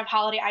that kind of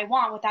holiday I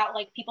want without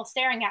like people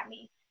staring at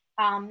me.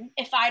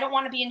 If I don't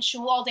want to be in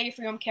shul all day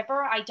for Yom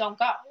Kippur, I don't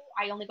go.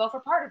 I only go for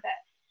part of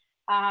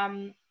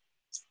it.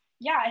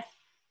 Yeah, if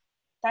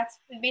that's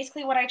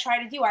basically what I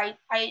try to do.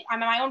 I'm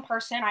my own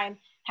person. I'm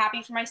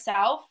happy for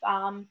myself.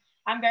 I'm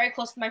very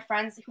close with my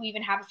friends who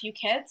even have a few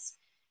kids.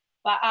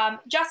 But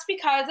just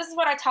because this is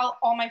what I tell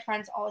all my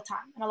friends all the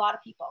time and a lot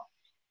of people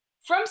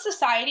from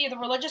society, the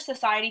religious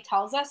society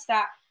tells us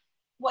that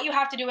what you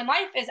have to do in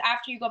life is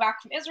after you go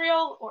back from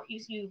Israel or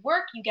you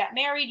work, you get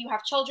married, you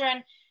have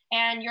children,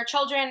 and your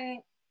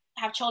children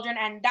have children,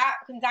 and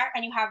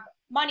and you have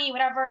money,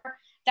 whatever.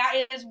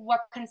 That is what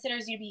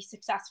considers you to be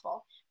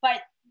successful.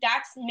 But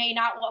that's may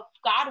not what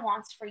God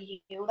wants for you.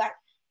 That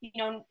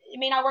it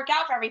may not work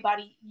out for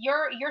everybody.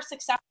 You're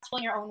successful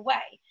in your own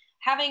way.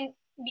 Having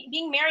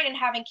being married and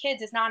having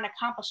kids is not an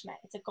accomplishment;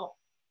 it's a goal.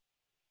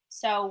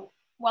 So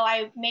while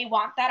I may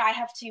want that, I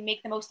have to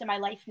make the most of my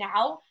life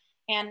now.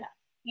 And,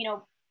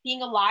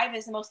 being alive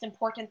is the most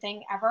important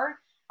thing ever.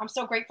 I'm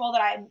so grateful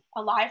that I'm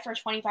alive for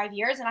 25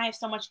 years and I have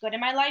so much good in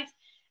my life.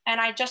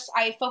 And I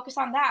focus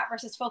on that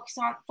versus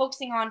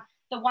focusing on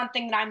the one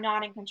thing that I'm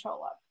not in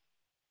control of.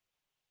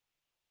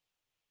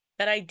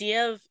 That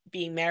idea of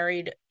being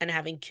married and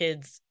having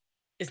kids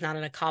is not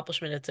an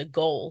accomplishment, it's a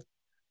goal,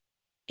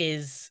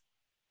 is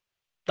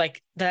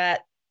like uh,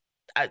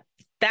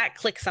 that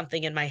clicks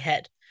something in my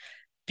head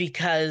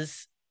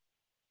because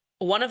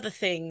one of the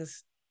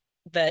things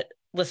that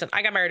listen,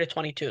 I got married at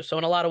 22, so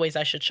in a lot of ways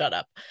I should shut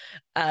up.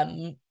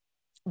 Um,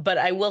 but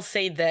I will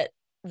say that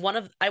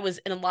I was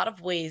in a lot of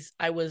ways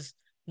I was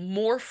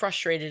more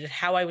frustrated at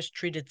how I was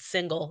treated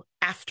single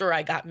after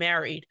I got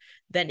married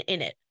than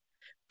in it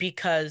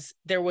because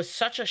there was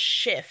such a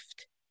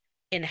shift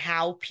in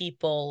how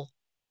people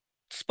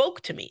spoke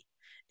to me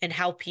and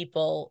how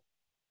people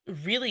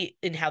really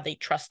in how they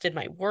trusted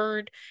my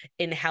word,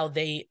 in how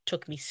they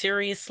took me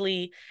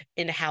seriously,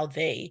 in how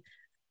they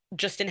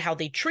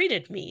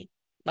treated me.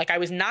 Like I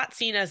was not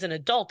seen as an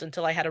adult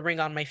until I had a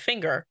ring on my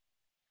finger,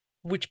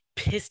 which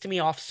pissed me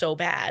off so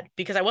bad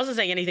because I wasn't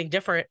saying anything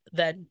different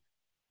than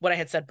what I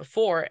had said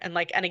before. And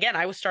again,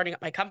 I was starting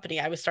up my company,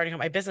 I was starting up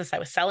my business, I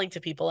was selling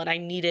to people, and I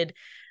needed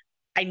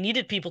I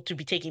needed people to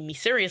be taking me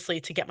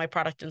seriously to get my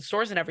product in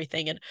stores and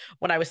everything. And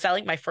when I was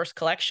selling my first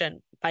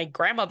collection, my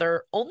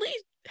grandmother only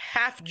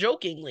half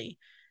jokingly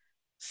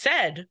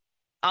said,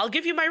 "I'll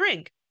give you my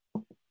ring.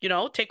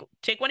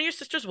 Take one of your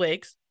sister's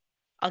wigs.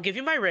 I'll give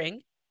you my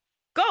ring.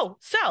 Go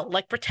sell,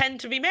 like pretend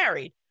to be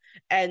married,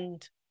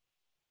 and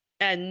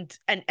and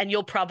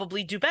you'll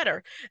probably do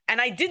better."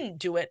 And I didn't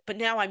do it, but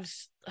now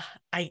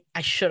I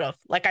should have.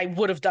 Like I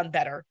would have done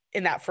better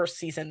in that first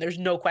season. There's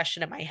no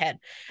question in my head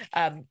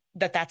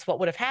that that's what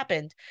would have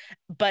happened.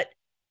 But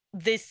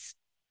this,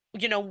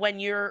 when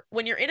you're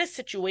in a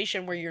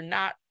situation where you're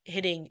not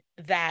hitting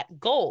that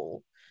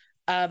goal,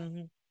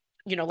 um,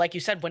 like you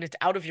said, when it's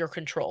out of your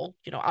control,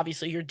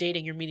 obviously you're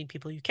dating, you're meeting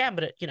people you can,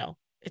 but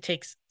it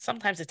takes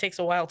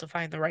a while to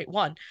find the right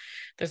one.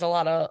 There's a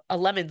lot of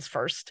lemons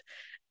first.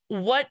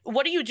 What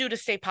do you do to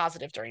stay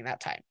positive during that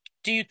time?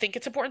 Do you think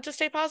it's important to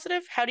stay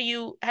positive? How do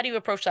you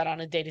approach that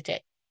on a day to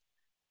day?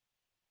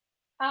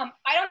 I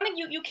don't think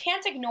you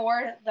can't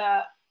ignore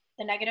the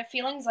negative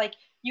feelings. Like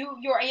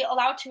you're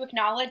allowed to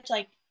acknowledge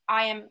like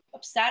I am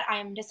upset, I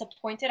am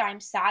disappointed, I'm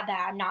sad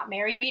that I'm not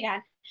married,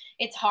 and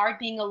it's hard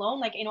being alone.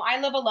 Like I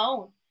live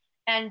alone,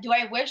 and do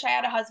I wish I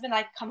had a husband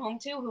I could come home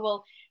to who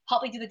will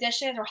help me do the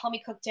dishes or help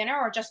me cook dinner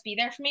or just be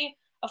there for me?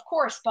 Of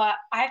course, but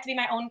I have to be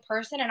my own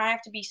person and I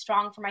have to be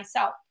strong for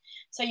myself.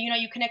 So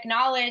you can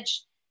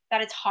acknowledge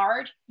that it's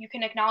hard. You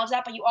can acknowledge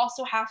that, but you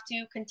also have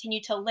to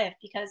continue to live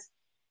because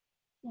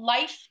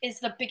life is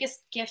the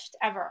biggest gift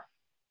ever.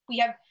 We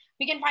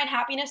can find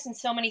happiness in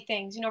so many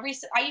things.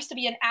 I used to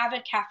be an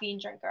avid caffeine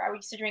drinker. I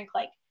used to drink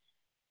like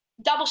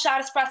double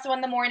shot espresso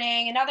in the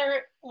morning,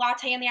 another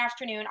latte in the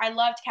afternoon. I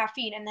loved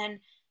caffeine, and then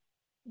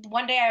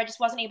one day I just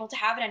wasn't able to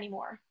have it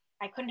anymore.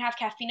 I couldn't have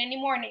caffeine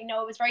anymore, and it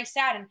was very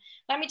sad. And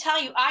let me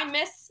tell you, I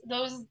miss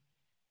those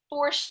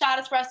four shot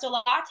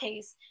espresso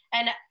lattes.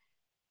 And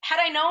had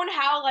I known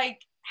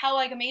how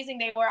amazing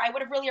they were, I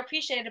would have really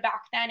appreciated it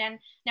back then. And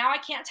now I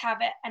can't have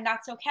it, and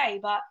that's okay.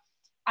 But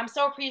I'm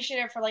so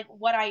appreciative for like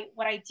what I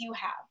do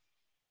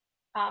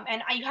have.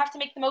 You have to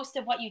make the most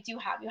of what you do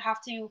have. You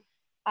have to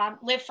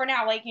live for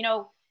now.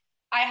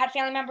 I had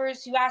family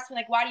members who asked me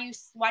like, why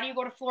do you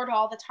go to Florida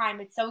all the time?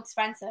 It's so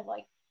expensive.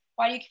 Like,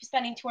 why do you keep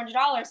spending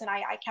 $200? And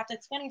I kept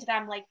explaining to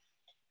them like,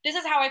 this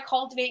is how I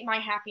cultivate my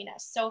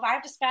happiness. So if I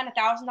have to spend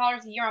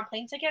 $1,000 a year on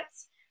plane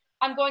tickets,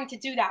 I'm going to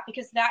do that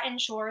because that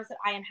ensures that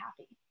I am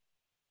happy.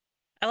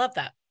 I love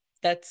that.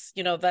 That's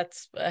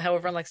how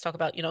everyone likes to talk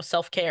about,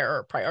 self-care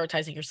or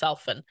prioritizing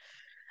yourself and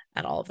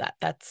all of that.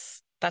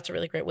 That's a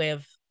really great way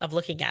of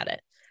looking at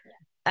it.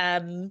 Yeah.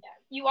 Um, Yeah.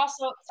 You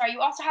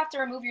also have to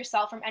remove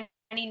yourself from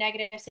any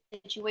negative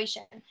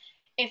situation.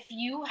 If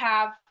you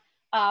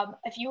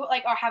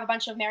like or have a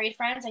bunch of married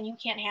friends and you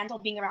can't handle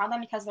being around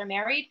them because they're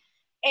married,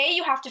 A,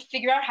 you have to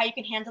figure out how you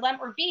can handle them,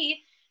 or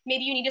B,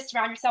 maybe you need to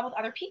surround yourself with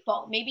other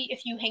people. Maybe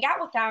if you hang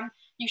out with them,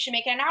 you should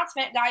make an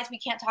announcement, guys, we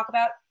can't talk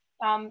about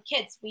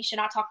kids. We should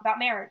not talk about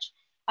marriage.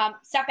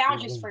 Set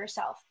boundaries for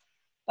yourself.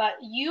 But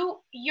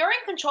you're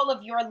in control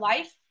of your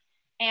life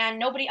and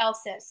nobody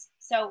else is.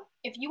 So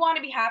if you want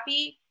to be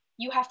happy,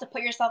 you have to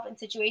put yourself in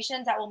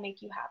situations that will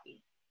make you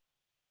happy.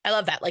 I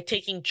love that. Like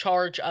taking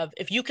charge of,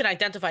 if you can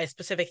identify a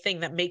specific thing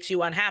that makes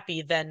you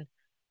unhappy, then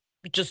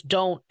just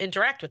don't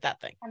interact with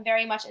that thing. I'm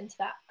very much into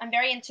that. I'm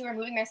very into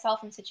removing myself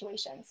from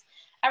situations.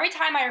 Every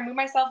time I remove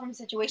myself from a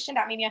situation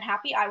that made me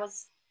unhappy, I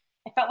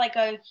felt like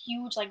a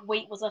huge like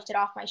weight was lifted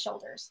off my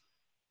shoulders.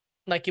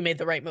 Like you made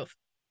the right move.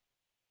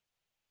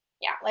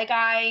 Yeah, like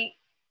I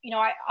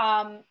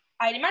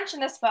didn't mention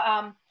this, but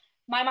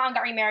my mom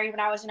got remarried when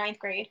I was in ninth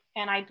grade,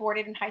 and I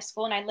boarded in high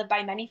school, and I lived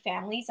by many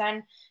families,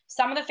 and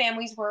some of the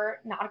families were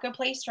not a good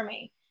place for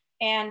me.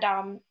 And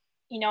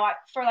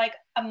for like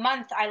a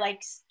month,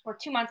 or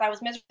 2 months, I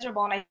was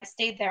miserable, and I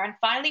stayed there. And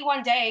finally,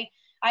 one day,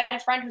 I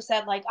had a friend who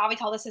said, like,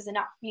 Avital, this is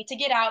enough. You need to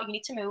get out. You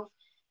need to move.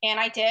 And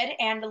I did.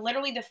 And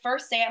literally, the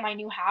first day at my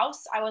new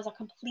house, I was a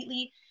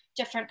completely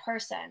different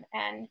person.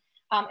 And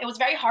it was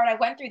very hard. I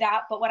went through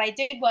that. But what I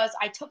did was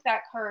I took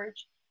that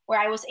courage where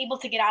I was able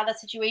to get out of that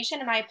situation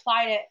and I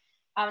applied it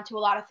to a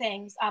lot of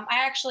things.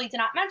 I actually did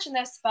not mention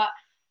this, but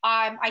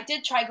I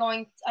did try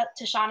going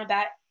to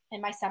Shonabet in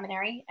my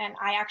seminary, and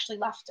I actually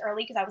left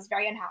early because I was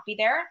very unhappy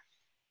there.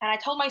 And I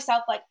told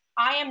myself, like,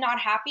 I am not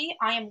happy.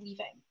 I am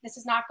leaving. This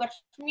is not good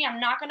for me. I'm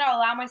not going to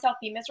allow myself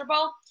to be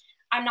miserable.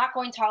 I'm not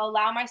going to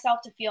allow myself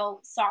to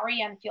feel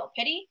sorry and feel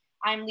pity.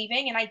 I'm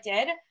leaving, and I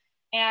did.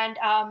 And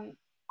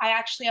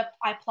I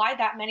applied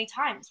that many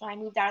times when I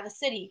moved out of the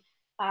city,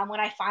 when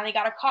I finally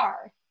got a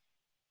car.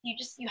 You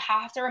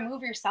have to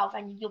remove yourself,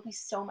 and you'll be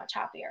so much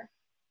happier.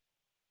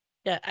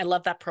 Yeah, I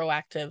love that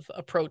proactive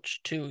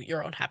approach to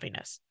your own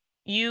happiness.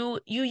 You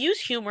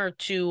use humor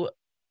to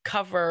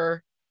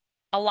cover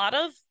a lot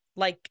of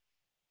like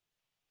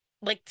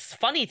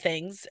funny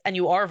things, and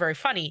you are very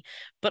funny,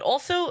 but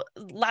also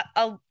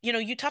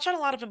you touch on a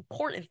lot of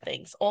important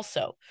things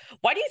also.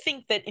 Why do you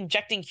think that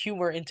injecting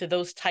humor into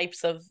those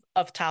types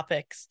of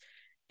topics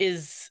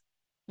is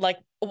like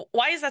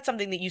why is that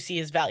something that you see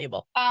as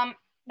valuable?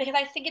 Because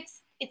I think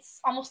it's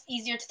almost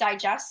easier to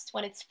digest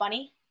when it's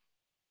funny.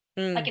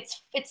 Mm, Like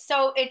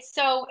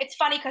it's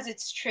funny because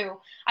it's true.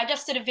 I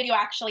just did a video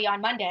actually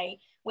on Monday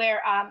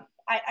where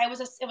I was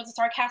it was a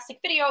sarcastic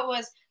video. It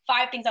was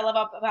 5 things I love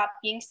about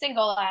being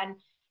single, and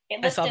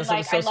it I saw listed this. It like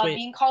was I so love sweet.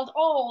 being called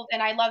old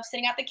and I love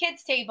sitting at the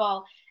kids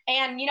table.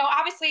 And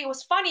obviously it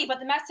was funny, but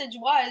the message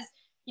was,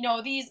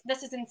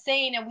 this is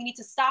insane and we need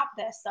to stop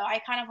this. So I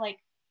kind of like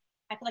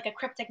I put like a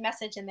cryptic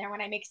message in there when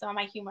I make some of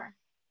my humor.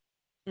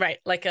 Right.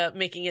 Like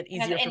making it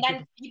And, easier for and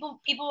then people.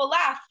 people will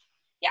laugh.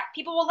 Yeah,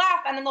 people will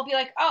laugh and then they'll be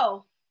like,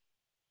 "Oh,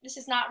 this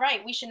is not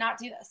right. We should not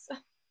do this."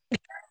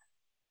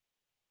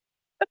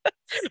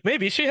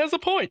 Maybe she has a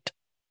point.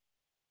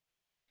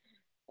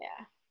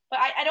 Yeah. But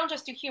I don't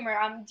just do humor.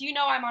 Do you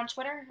know I'm on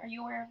Twitter? Are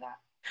you aware of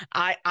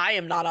I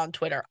am not on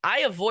Twitter. I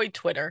avoid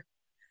Twitter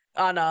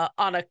on a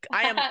I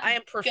am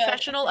Good.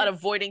 professional at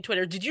avoiding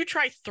Twitter. Did you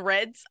try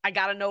Threads? I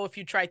gotta know if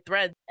you tried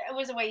Threads. It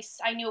was a waste.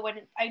 I knew it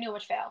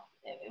would fail.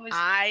 It was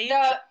I tr-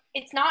 the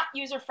it's not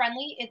user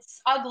friendly.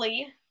 It's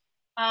ugly.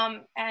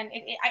 And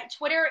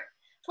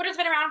Twitter's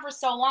been around for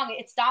so long.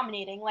 It's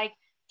dominating. Like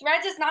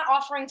Threads is not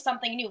offering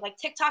something new. Like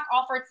TikTok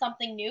offered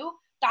something new.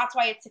 That's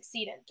why it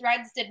succeeded.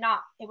 Threads did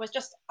not. It was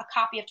just a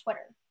copy of Twitter.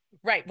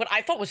 right. What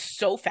I thought was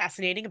so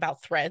fascinating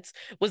about Threads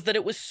was that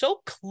it was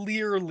so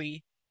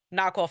clearly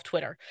knockoff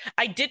Twitter.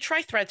 I did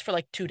try Threads for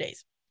like 2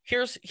 days.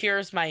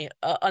 Here's my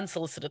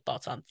unsolicited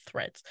thoughts on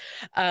Threads.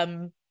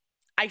 Um,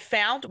 I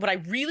found what I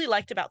really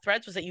liked about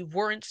Threads was that you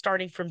weren't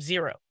starting from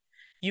zero.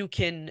 You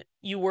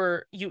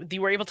were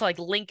able to like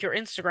link your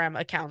Instagram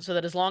account so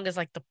that as long as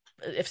like the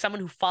if someone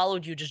who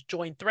followed you just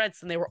joined Threads,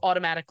 then they were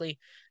automatically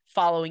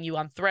following you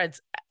on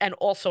Threads and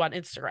also on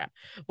Instagram,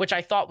 which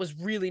I thought was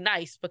really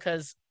nice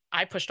because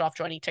I pushed off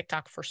joining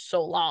TikTok for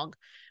so long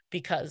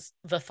because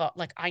the thought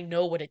like I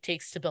know what it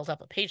takes to build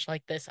up a page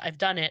like this. I've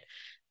done it.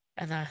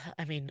 And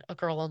I mean, a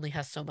girl only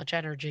has so much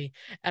energy.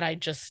 And I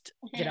just,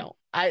 Mhm.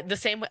 I the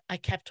same way I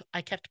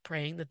kept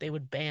praying that they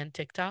would ban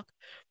TikTok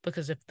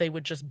because if they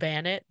would just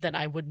ban it, then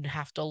I wouldn't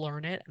have to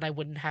learn it and I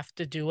wouldn't have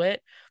to do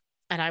it.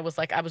 And I was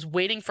like, I was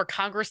waiting for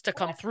Congress to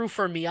come through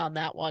for me on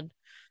that one.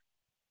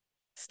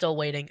 Still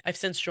waiting. I've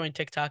since joined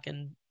TikTok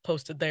and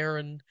posted there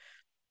and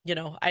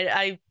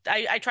I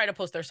try to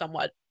post there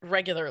somewhat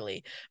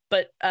regularly.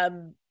 But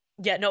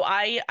yeah, no,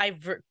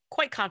 I've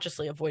quite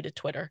consciously avoided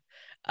Twitter.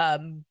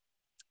 Um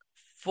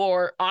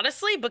for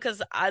honestly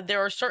because there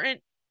are certain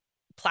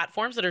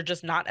platforms that are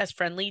just not as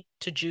friendly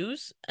to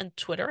Jews, and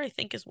Twitter I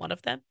think is one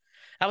of them.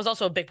 That was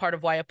also a big part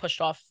of why I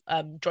pushed off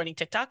joining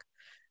TikTok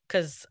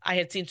because I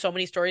had seen so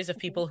many stories of Mhm.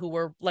 people who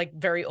were like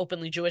very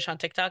openly Jewish on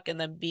TikTok and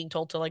then being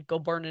told to like go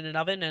burn in an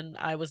oven, and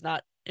I was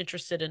not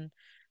interested in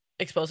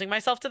exposing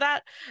myself to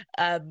that.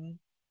 Um,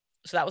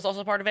 so that was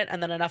also part of it.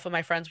 And then enough of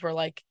my friends were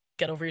like,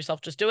 "Get over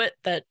yourself, just do it."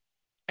 That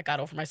I got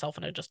over myself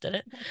and I just did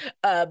it.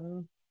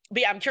 But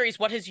yeah, I'm curious,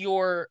 what is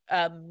your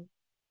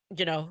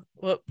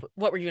what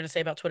were you going to say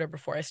about Twitter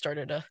before I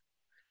started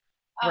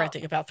Oh,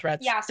 ranting about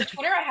threads? yeah. So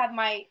Twitter I have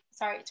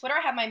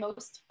my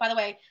most. By the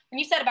way, when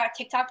you said about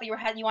TikTok that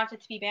you wanted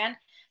it to be banned,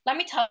 let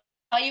me tell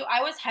you,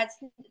 I was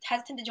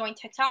hesitant to join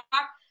TikTok.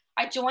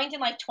 I joined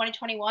in like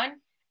 2021,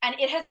 and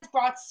it has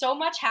brought so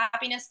much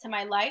happiness to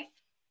my life.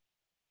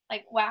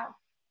 Like, wow,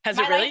 Has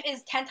it my life really?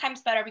 is 10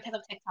 times better because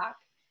of TikTok.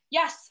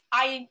 Yes,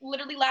 I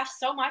literally laugh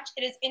so much.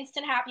 It is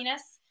instant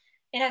happiness.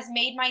 It has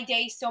made my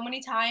day so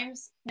many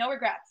times. No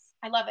regrets.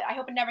 I love it. I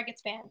hope it never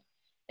gets banned.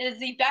 It is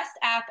the best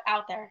app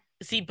out there.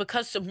 See,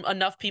 because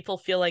enough people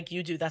feel like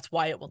you do, that's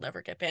why it will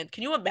never get banned.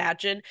 Can you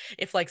imagine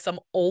if like some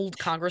old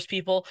Congress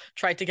people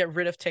tried to get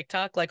rid of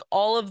TikTok? Like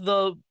all of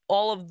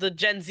the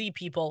Gen Z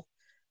people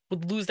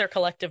would lose their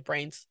collective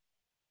brains.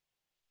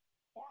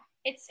 Yeah.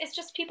 It's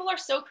just people are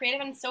so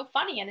creative and so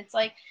funny, and it's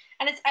like,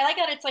 and it's I like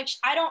that it's like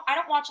I don't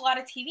watch a lot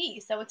of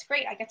TV, so it's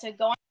great. I get to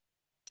go on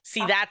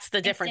See, TikTok, that's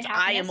the difference. instant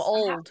I am happiness. I'm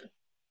old. happy.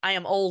 I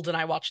am old and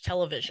I watch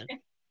television.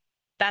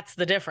 That's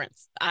the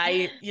difference.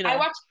 I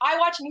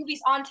watch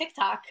movies on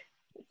TikTok.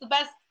 It's the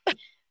best.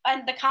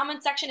 And the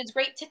comment section is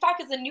great. TikTok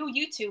is the new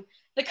YouTube.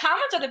 The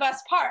comments are the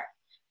best part.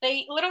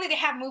 They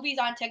have movies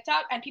on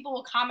TikTok and people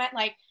will comment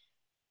like,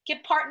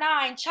 "Get part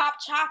 9, chop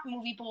chop,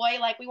 movie boy.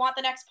 Like we want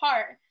the next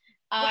part."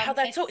 Wow,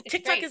 that's so It's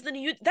TikTok great. is the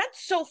new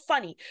that's so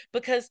funny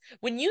because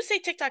when you say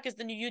TikTok is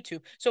the new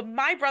YouTube, so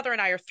my brother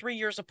and I are 3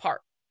 years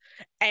apart.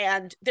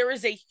 And there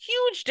is a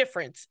huge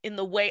difference in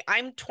the way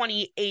I'm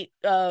 28.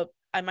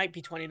 I might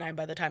be 29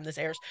 by the time this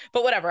airs,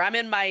 but whatever. I'm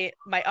in my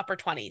upper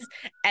 20s.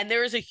 And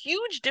there is a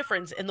huge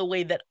difference in the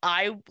way that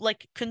I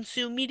like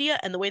consume media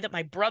and the way that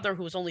my brother,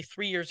 who is only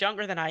 3 years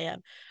younger than I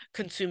am,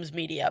 consumes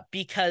media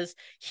because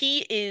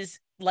he is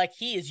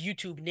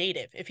YouTube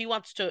native. If he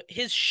wants to,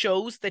 his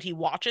shows that he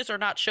watches are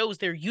not shows,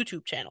 they're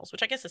YouTube channels,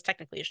 which I guess is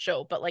technically a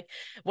show. But like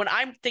when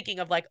I'm thinking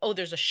of like, oh,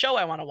 there's a show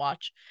I want to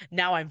watch,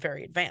 now I'm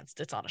very advanced.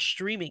 It's on a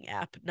streaming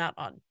app, not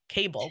on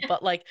cable.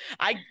 But like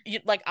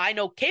I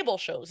know cable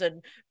shows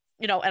and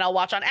I'll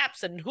watch on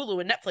apps and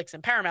Hulu and Netflix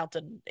and Paramount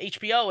and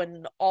HBO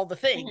and all the Mhm.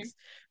 things.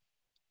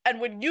 And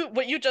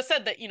what you just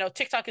said that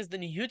TikTok is the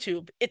new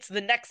YouTube, it's the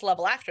next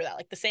level after that.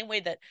 Like the same way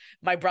that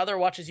my brother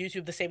watches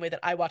YouTube, the same way that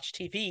I watch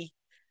TV.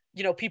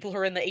 people who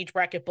are in the age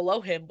bracket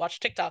below him watch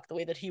TikTok the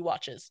way that he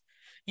watches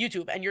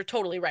YouTube. And you're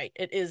totally right.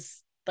 It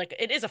is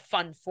a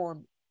fun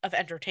form of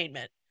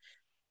entertainment.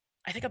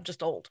 I think I'm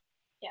just old.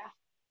 Yeah.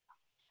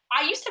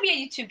 I used to be a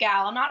YouTube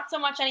gal. I'm not so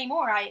much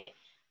anymore.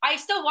 I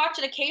still watch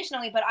it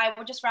occasionally, but I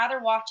would just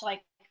rather watch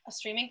like a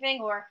streaming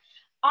thing or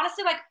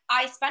honestly like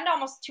I spend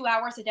almost 2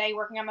 hours a day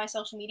working on my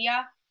social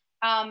media.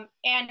 And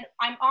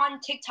I'm on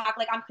TikTok,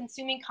 like I'm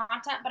consuming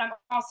content, but I'm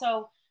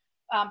also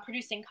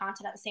producing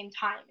content at the same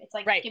time. It's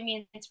like Right. give me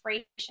an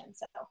inspiration.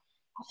 So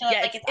I feel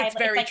Yeah, like it's it's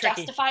very like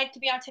tricky. justified to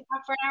be on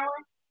TikTok for an hour.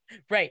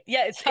 Right.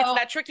 Yeah, it's So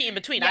that tricky in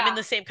between. I'm in yeah,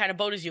 the same kind of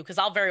boat as you because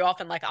I'll very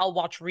often like I'll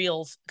watch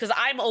reels because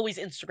I'm always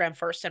Instagram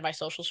first in my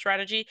social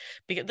strategy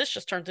because this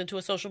just turned into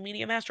a social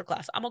media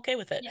masterclass. I'm okay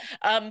with it.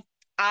 yeah,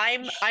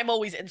 I'm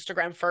always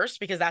Instagram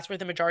first because that's where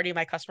the majority of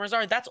my customers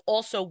are. That's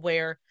also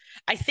where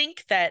I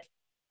think that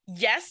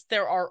yes,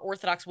 there are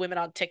Orthodox women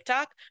on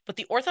TikTok, but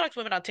the Orthodox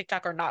women on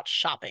TikTok are not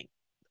shopping.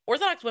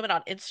 Orthodox women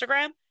on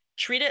Instagram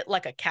treat it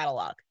like a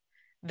catalog.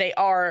 They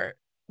are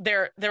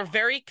they're yeah.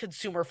 very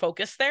consumer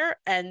focused there,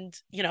 and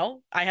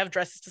I have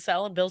dresses to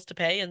sell and bills to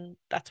pay, and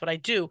that's what I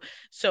do.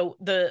 So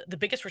the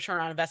biggest return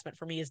on investment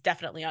for me is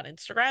definitely on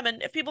Instagram,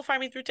 and if people find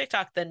me through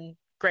TikTok, then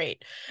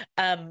great.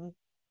 um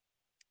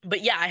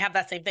but yeah, I have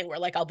that same thing where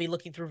like I'll be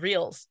looking through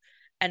reels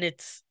and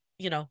it's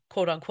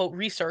quote unquote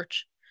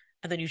research,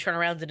 and then you turn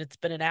around and it's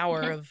been an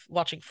hour of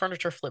watching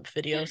furniture flip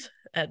videos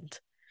and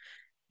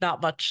not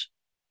much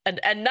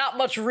and not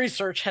much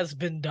research has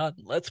been done,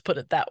 let's put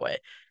it that way.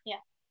 Yeah.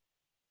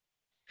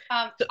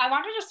 So, I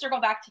wanted to just circle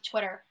back to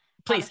Twitter,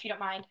 please. if you don't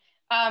mind.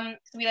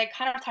 So we like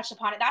kind of touched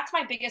upon it. That's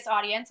my biggest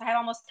audience. I have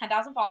almost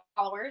 10,000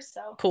 followers,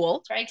 so Cool.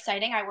 it's very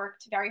exciting. I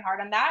worked very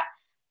hard on that.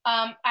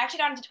 I actually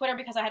got into Twitter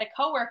because I had a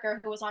coworker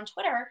who was on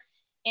Twitter,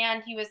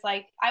 and he was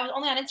like, I was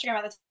only on Instagram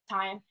at the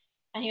time,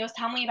 and he was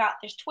telling me about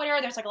there's Twitter.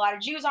 There's like a lot of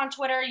Jews on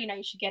Twitter. You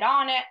should get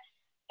on it.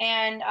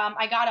 And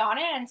I got on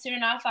it, and soon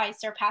enough, I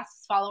surpassed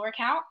his follower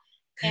count.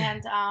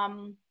 And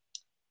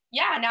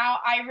yeah, now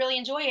I really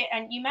enjoy it.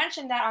 And you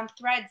mentioned that on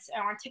threads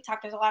or on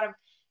TikTok, there's a lot of,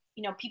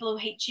 people who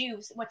hate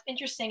Jews. What's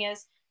interesting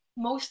is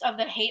most of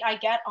the hate I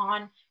get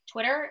on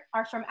Twitter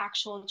are from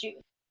actual Jews.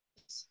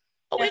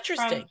 Oh, They're from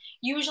interesting.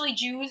 usually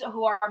Jews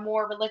who are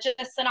more religious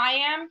than I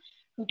am,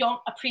 who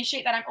don't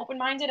appreciate that I'm open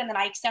minded and that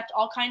I accept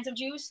all kinds of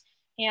Jews.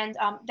 And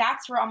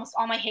that's where almost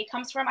all my hate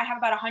comes from. I have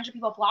about 100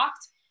 people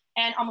blocked,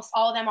 and almost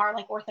all of them are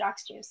like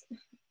Orthodox Jews.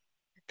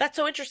 That's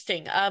so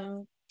interesting.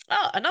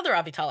 Another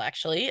Avital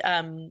actually.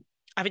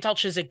 Avital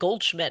Chizik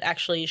Goldschmidt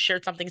actually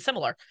shared something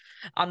similar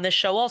on this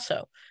show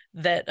also.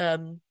 That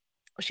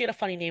she had a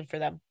funny name for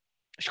them.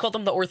 She called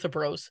them the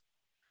Orthobros.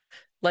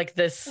 Like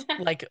this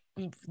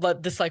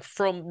like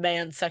from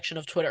man section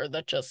of Twitter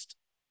that just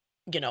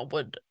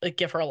would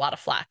give her a lot of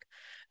flack.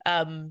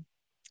 Um,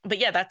 but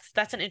yeah,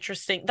 that's an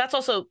interesting. That's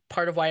also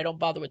part of why I don't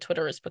bother with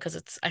Twitter is because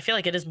I feel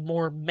like it is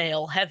more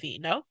male heavy.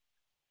 No.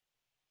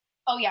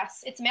 Oh, yes,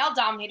 it's male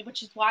dominated,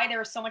 which is why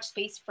there is so much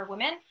space for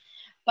women.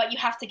 But you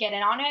have to get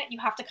in on it. You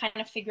have to kind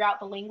of figure out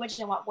the language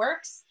and what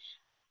works.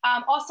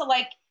 Also,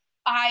 like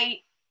I,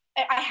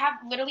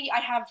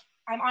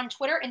 I'm on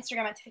Twitter,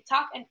 Instagram, and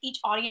TikTok, and each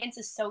audience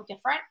is so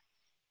different.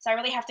 So I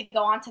really have to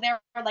go onto there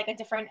like a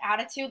different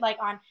attitude. Like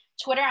on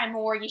Twitter, I'm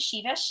more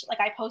yeshivish. Like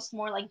I post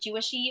more like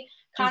Jewishy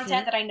Mm-hmm.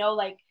 content that I know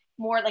like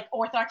more like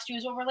Orthodox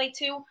Jews will relate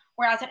to.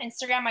 Whereas on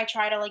Instagram, I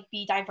try to like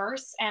be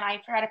diverse and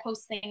I try to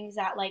post things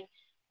that like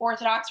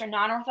Orthodox or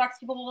non-Orthodox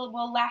people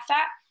will laugh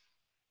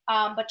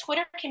at. But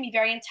Twitter can be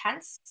very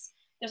intense.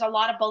 There's a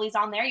lot of bullies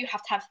on there. You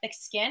have to have thick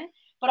skin,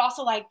 but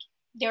also like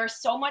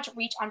there's so much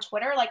reach on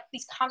Twitter. Like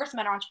these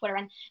congressmen are on Twitter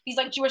and these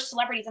like Jewish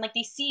celebrities, and like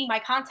they see my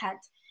content.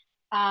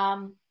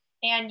 Um,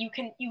 and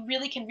you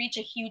really can reach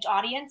a huge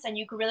audience, and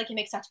you really can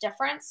make such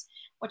difference,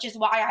 which is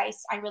why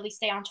I really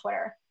stay on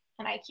Twitter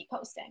and I keep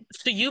posting.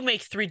 So you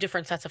make three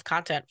different sets of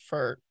content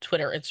for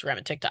Twitter, Instagram,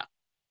 and TikTok.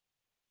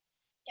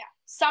 Yeah,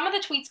 some of the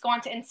tweets go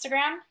onto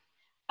Instagram,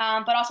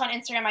 but also on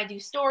Instagram I do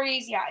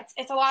stories. Yeah,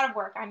 it's a lot of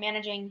work. I'm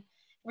managing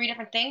three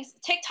different things.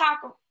 TikTok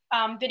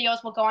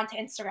videos will go onto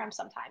Instagram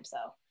sometimes. So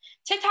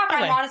TikTok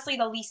I'm Okay. honestly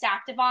the least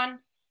active on.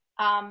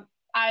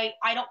 I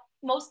don't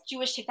most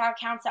Jewish TikTok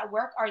accounts that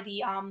work are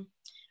the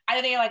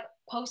either they like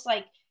post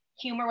like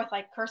humor with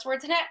like curse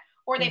words in it,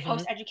 or they Mm-hmm.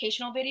 post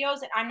educational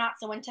videos, and I'm not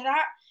so into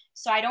that.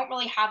 So I don't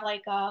really have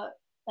like a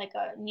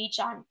niche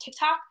on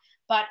TikTok,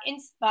 but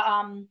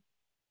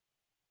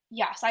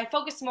yeah, so I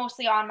focus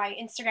mostly on my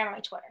Instagram and my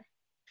Twitter.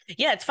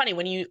 Yeah, it's funny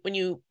when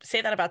you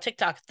say that about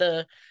TikTok,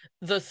 the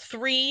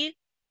three.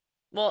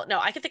 Well, no,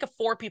 I can think of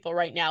four people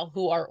right now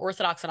who are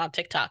Orthodox and on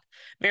TikTok.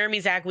 Mary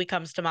Zagwe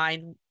comes to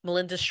mind,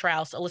 Melinda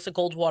Strauss, Alyssa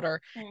Goldwater,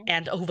 Mm.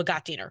 and Ahuva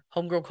Gottdiener,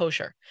 Homegrown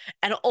Kosher.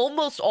 And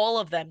almost all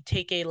of them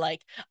take a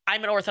like,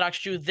 I'm an Orthodox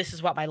Jew, this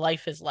is what my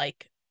life is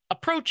like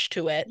approach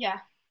to it, Yeah,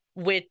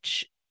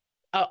 which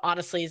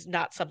honestly is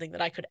not something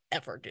that I could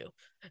ever do.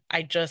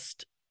 I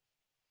just,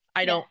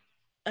 I yeah, don't,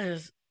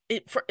 as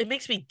it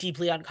makes me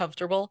deeply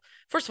uncomfortable.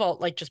 First of all,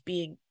 like just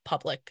being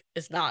public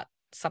is not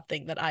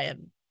something that I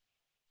am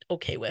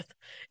okay with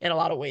in a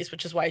lot of ways,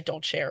 which is why I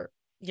don't share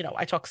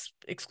I talk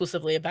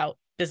exclusively about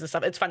business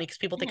stuff. It's funny because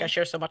people think I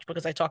share so much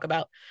because I talk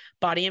about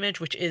body image,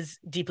 which is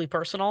deeply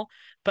personal,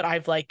 but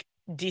I've like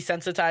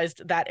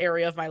desensitized that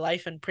area of my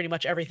life and pretty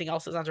much everything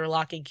else is under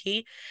lock and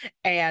key.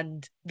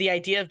 And the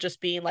idea of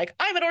just being like,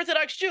 I'm an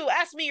Orthodox Jew,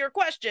 ask me your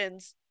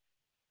questions,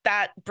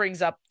 that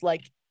brings up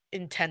like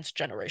intense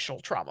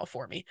generational trauma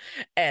for me.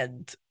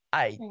 And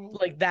I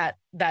like that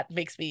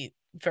makes me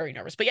very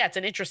nervous. But yeah, it's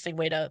an interesting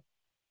way to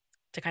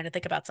kind of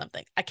think about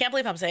something. I can't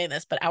believe I'm saying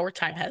this, but our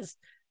time has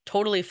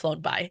totally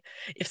flown by.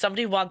 If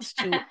somebody wants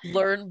to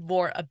learn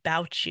more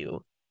about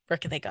you, where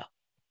can they go?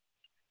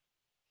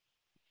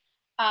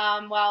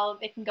 Well,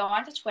 they can go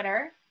onto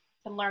Twitter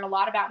and learn a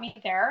lot about me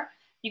there.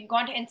 You can go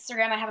onto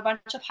Instagram. I have a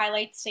bunch of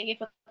highlights saved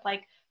with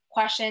like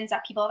questions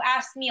that people have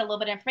asked me, a little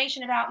bit of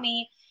information about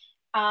me.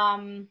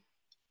 Um,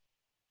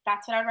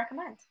 that's what I would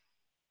recommend.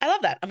 I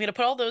love that. I'm going to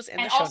put all those in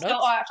and the show also,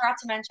 notes. forgot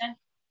to mention,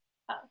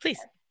 Please.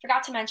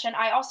 Forgot to mention,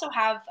 I also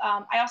have,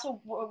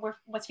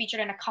 was featured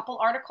in a couple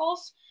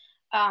articles.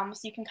 So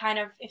you can kind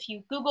of, if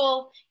you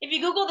Google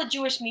the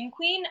Jewish meme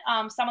queen,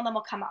 some of them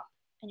will come up,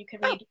 and you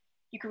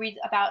could read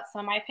about some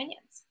of my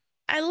opinions.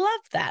 I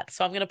love that.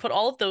 So I'm going to put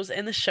all of those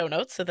in the show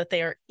notes so that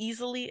they are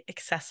easily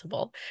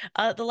accessible.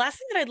 The last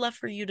thing that I'd love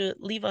for you to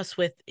leave us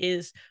with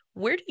is,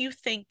 where do you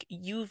think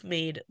you've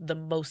made the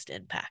most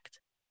impact?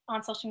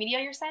 On social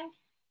media, you're saying?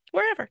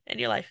 Wherever in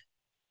your life.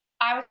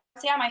 I would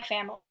say on my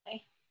family.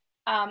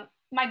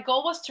 My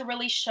goal was to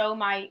really show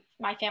my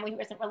family who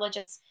isn't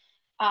religious,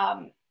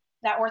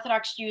 that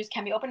Orthodox Jews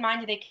can be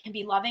open-minded, they can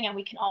be loving, and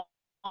we can all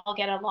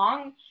get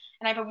along.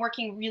 And I've been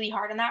working really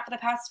hard on that for the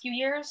past few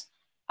years.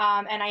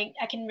 And I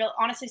can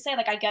honestly say,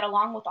 like, I get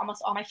along with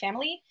almost all my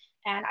family,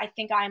 and I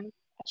think I'm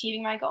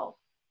achieving my goal.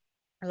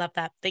 I love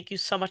that. Thank you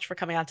so much for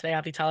coming on today,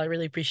 Avital. I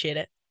really appreciate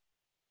it.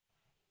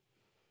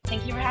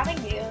 Thank you for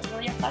having me. It was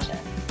really a pleasure.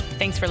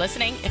 Thanks for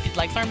listening. If you'd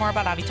like to learn more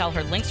about Avital,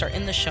 her links are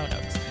in the show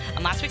notes.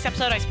 On last week's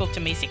episode, I spoke to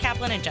Macy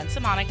Kaplan and Jen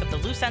Simonik of the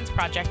Loose Ends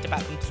Project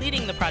about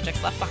completing the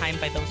projects left behind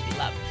by those we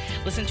love.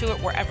 Listen to it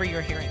wherever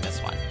you're hearing this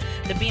one.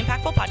 The Be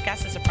Impactful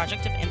podcast is a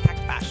project of Impact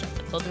Fashion,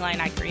 the clothing line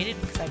I created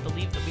because I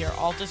believe that we are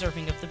all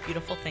deserving of the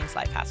beautiful things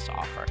life has to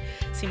offer.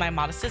 See my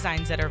modest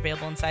designs that are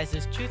available in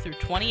sizes 2 through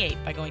 28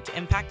 by going to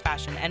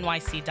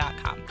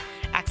impactfashionnyc.com.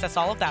 Access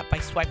all of that by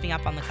swiping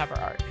up on the cover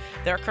art.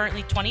 There are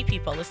currently 20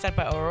 people listed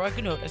by Aurora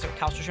Gunot as our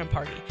recalcitrant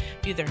party.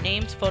 View their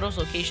names, photos,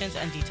 locations,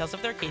 and details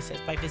of their cases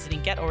by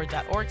visiting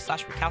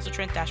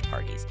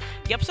getaura.org/recalcitrant-parties.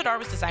 The episode art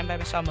was designed by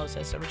Michelle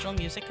Moses, original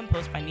music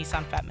composed by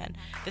Nissan Fetman.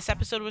 This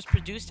episode was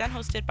produced and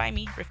hosted by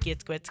me, Rifki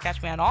Itzkowitz.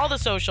 Catch me on all the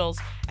socials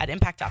at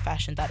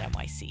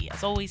impact.fashion.nyc.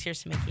 As always,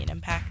 here's to making an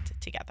impact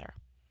together.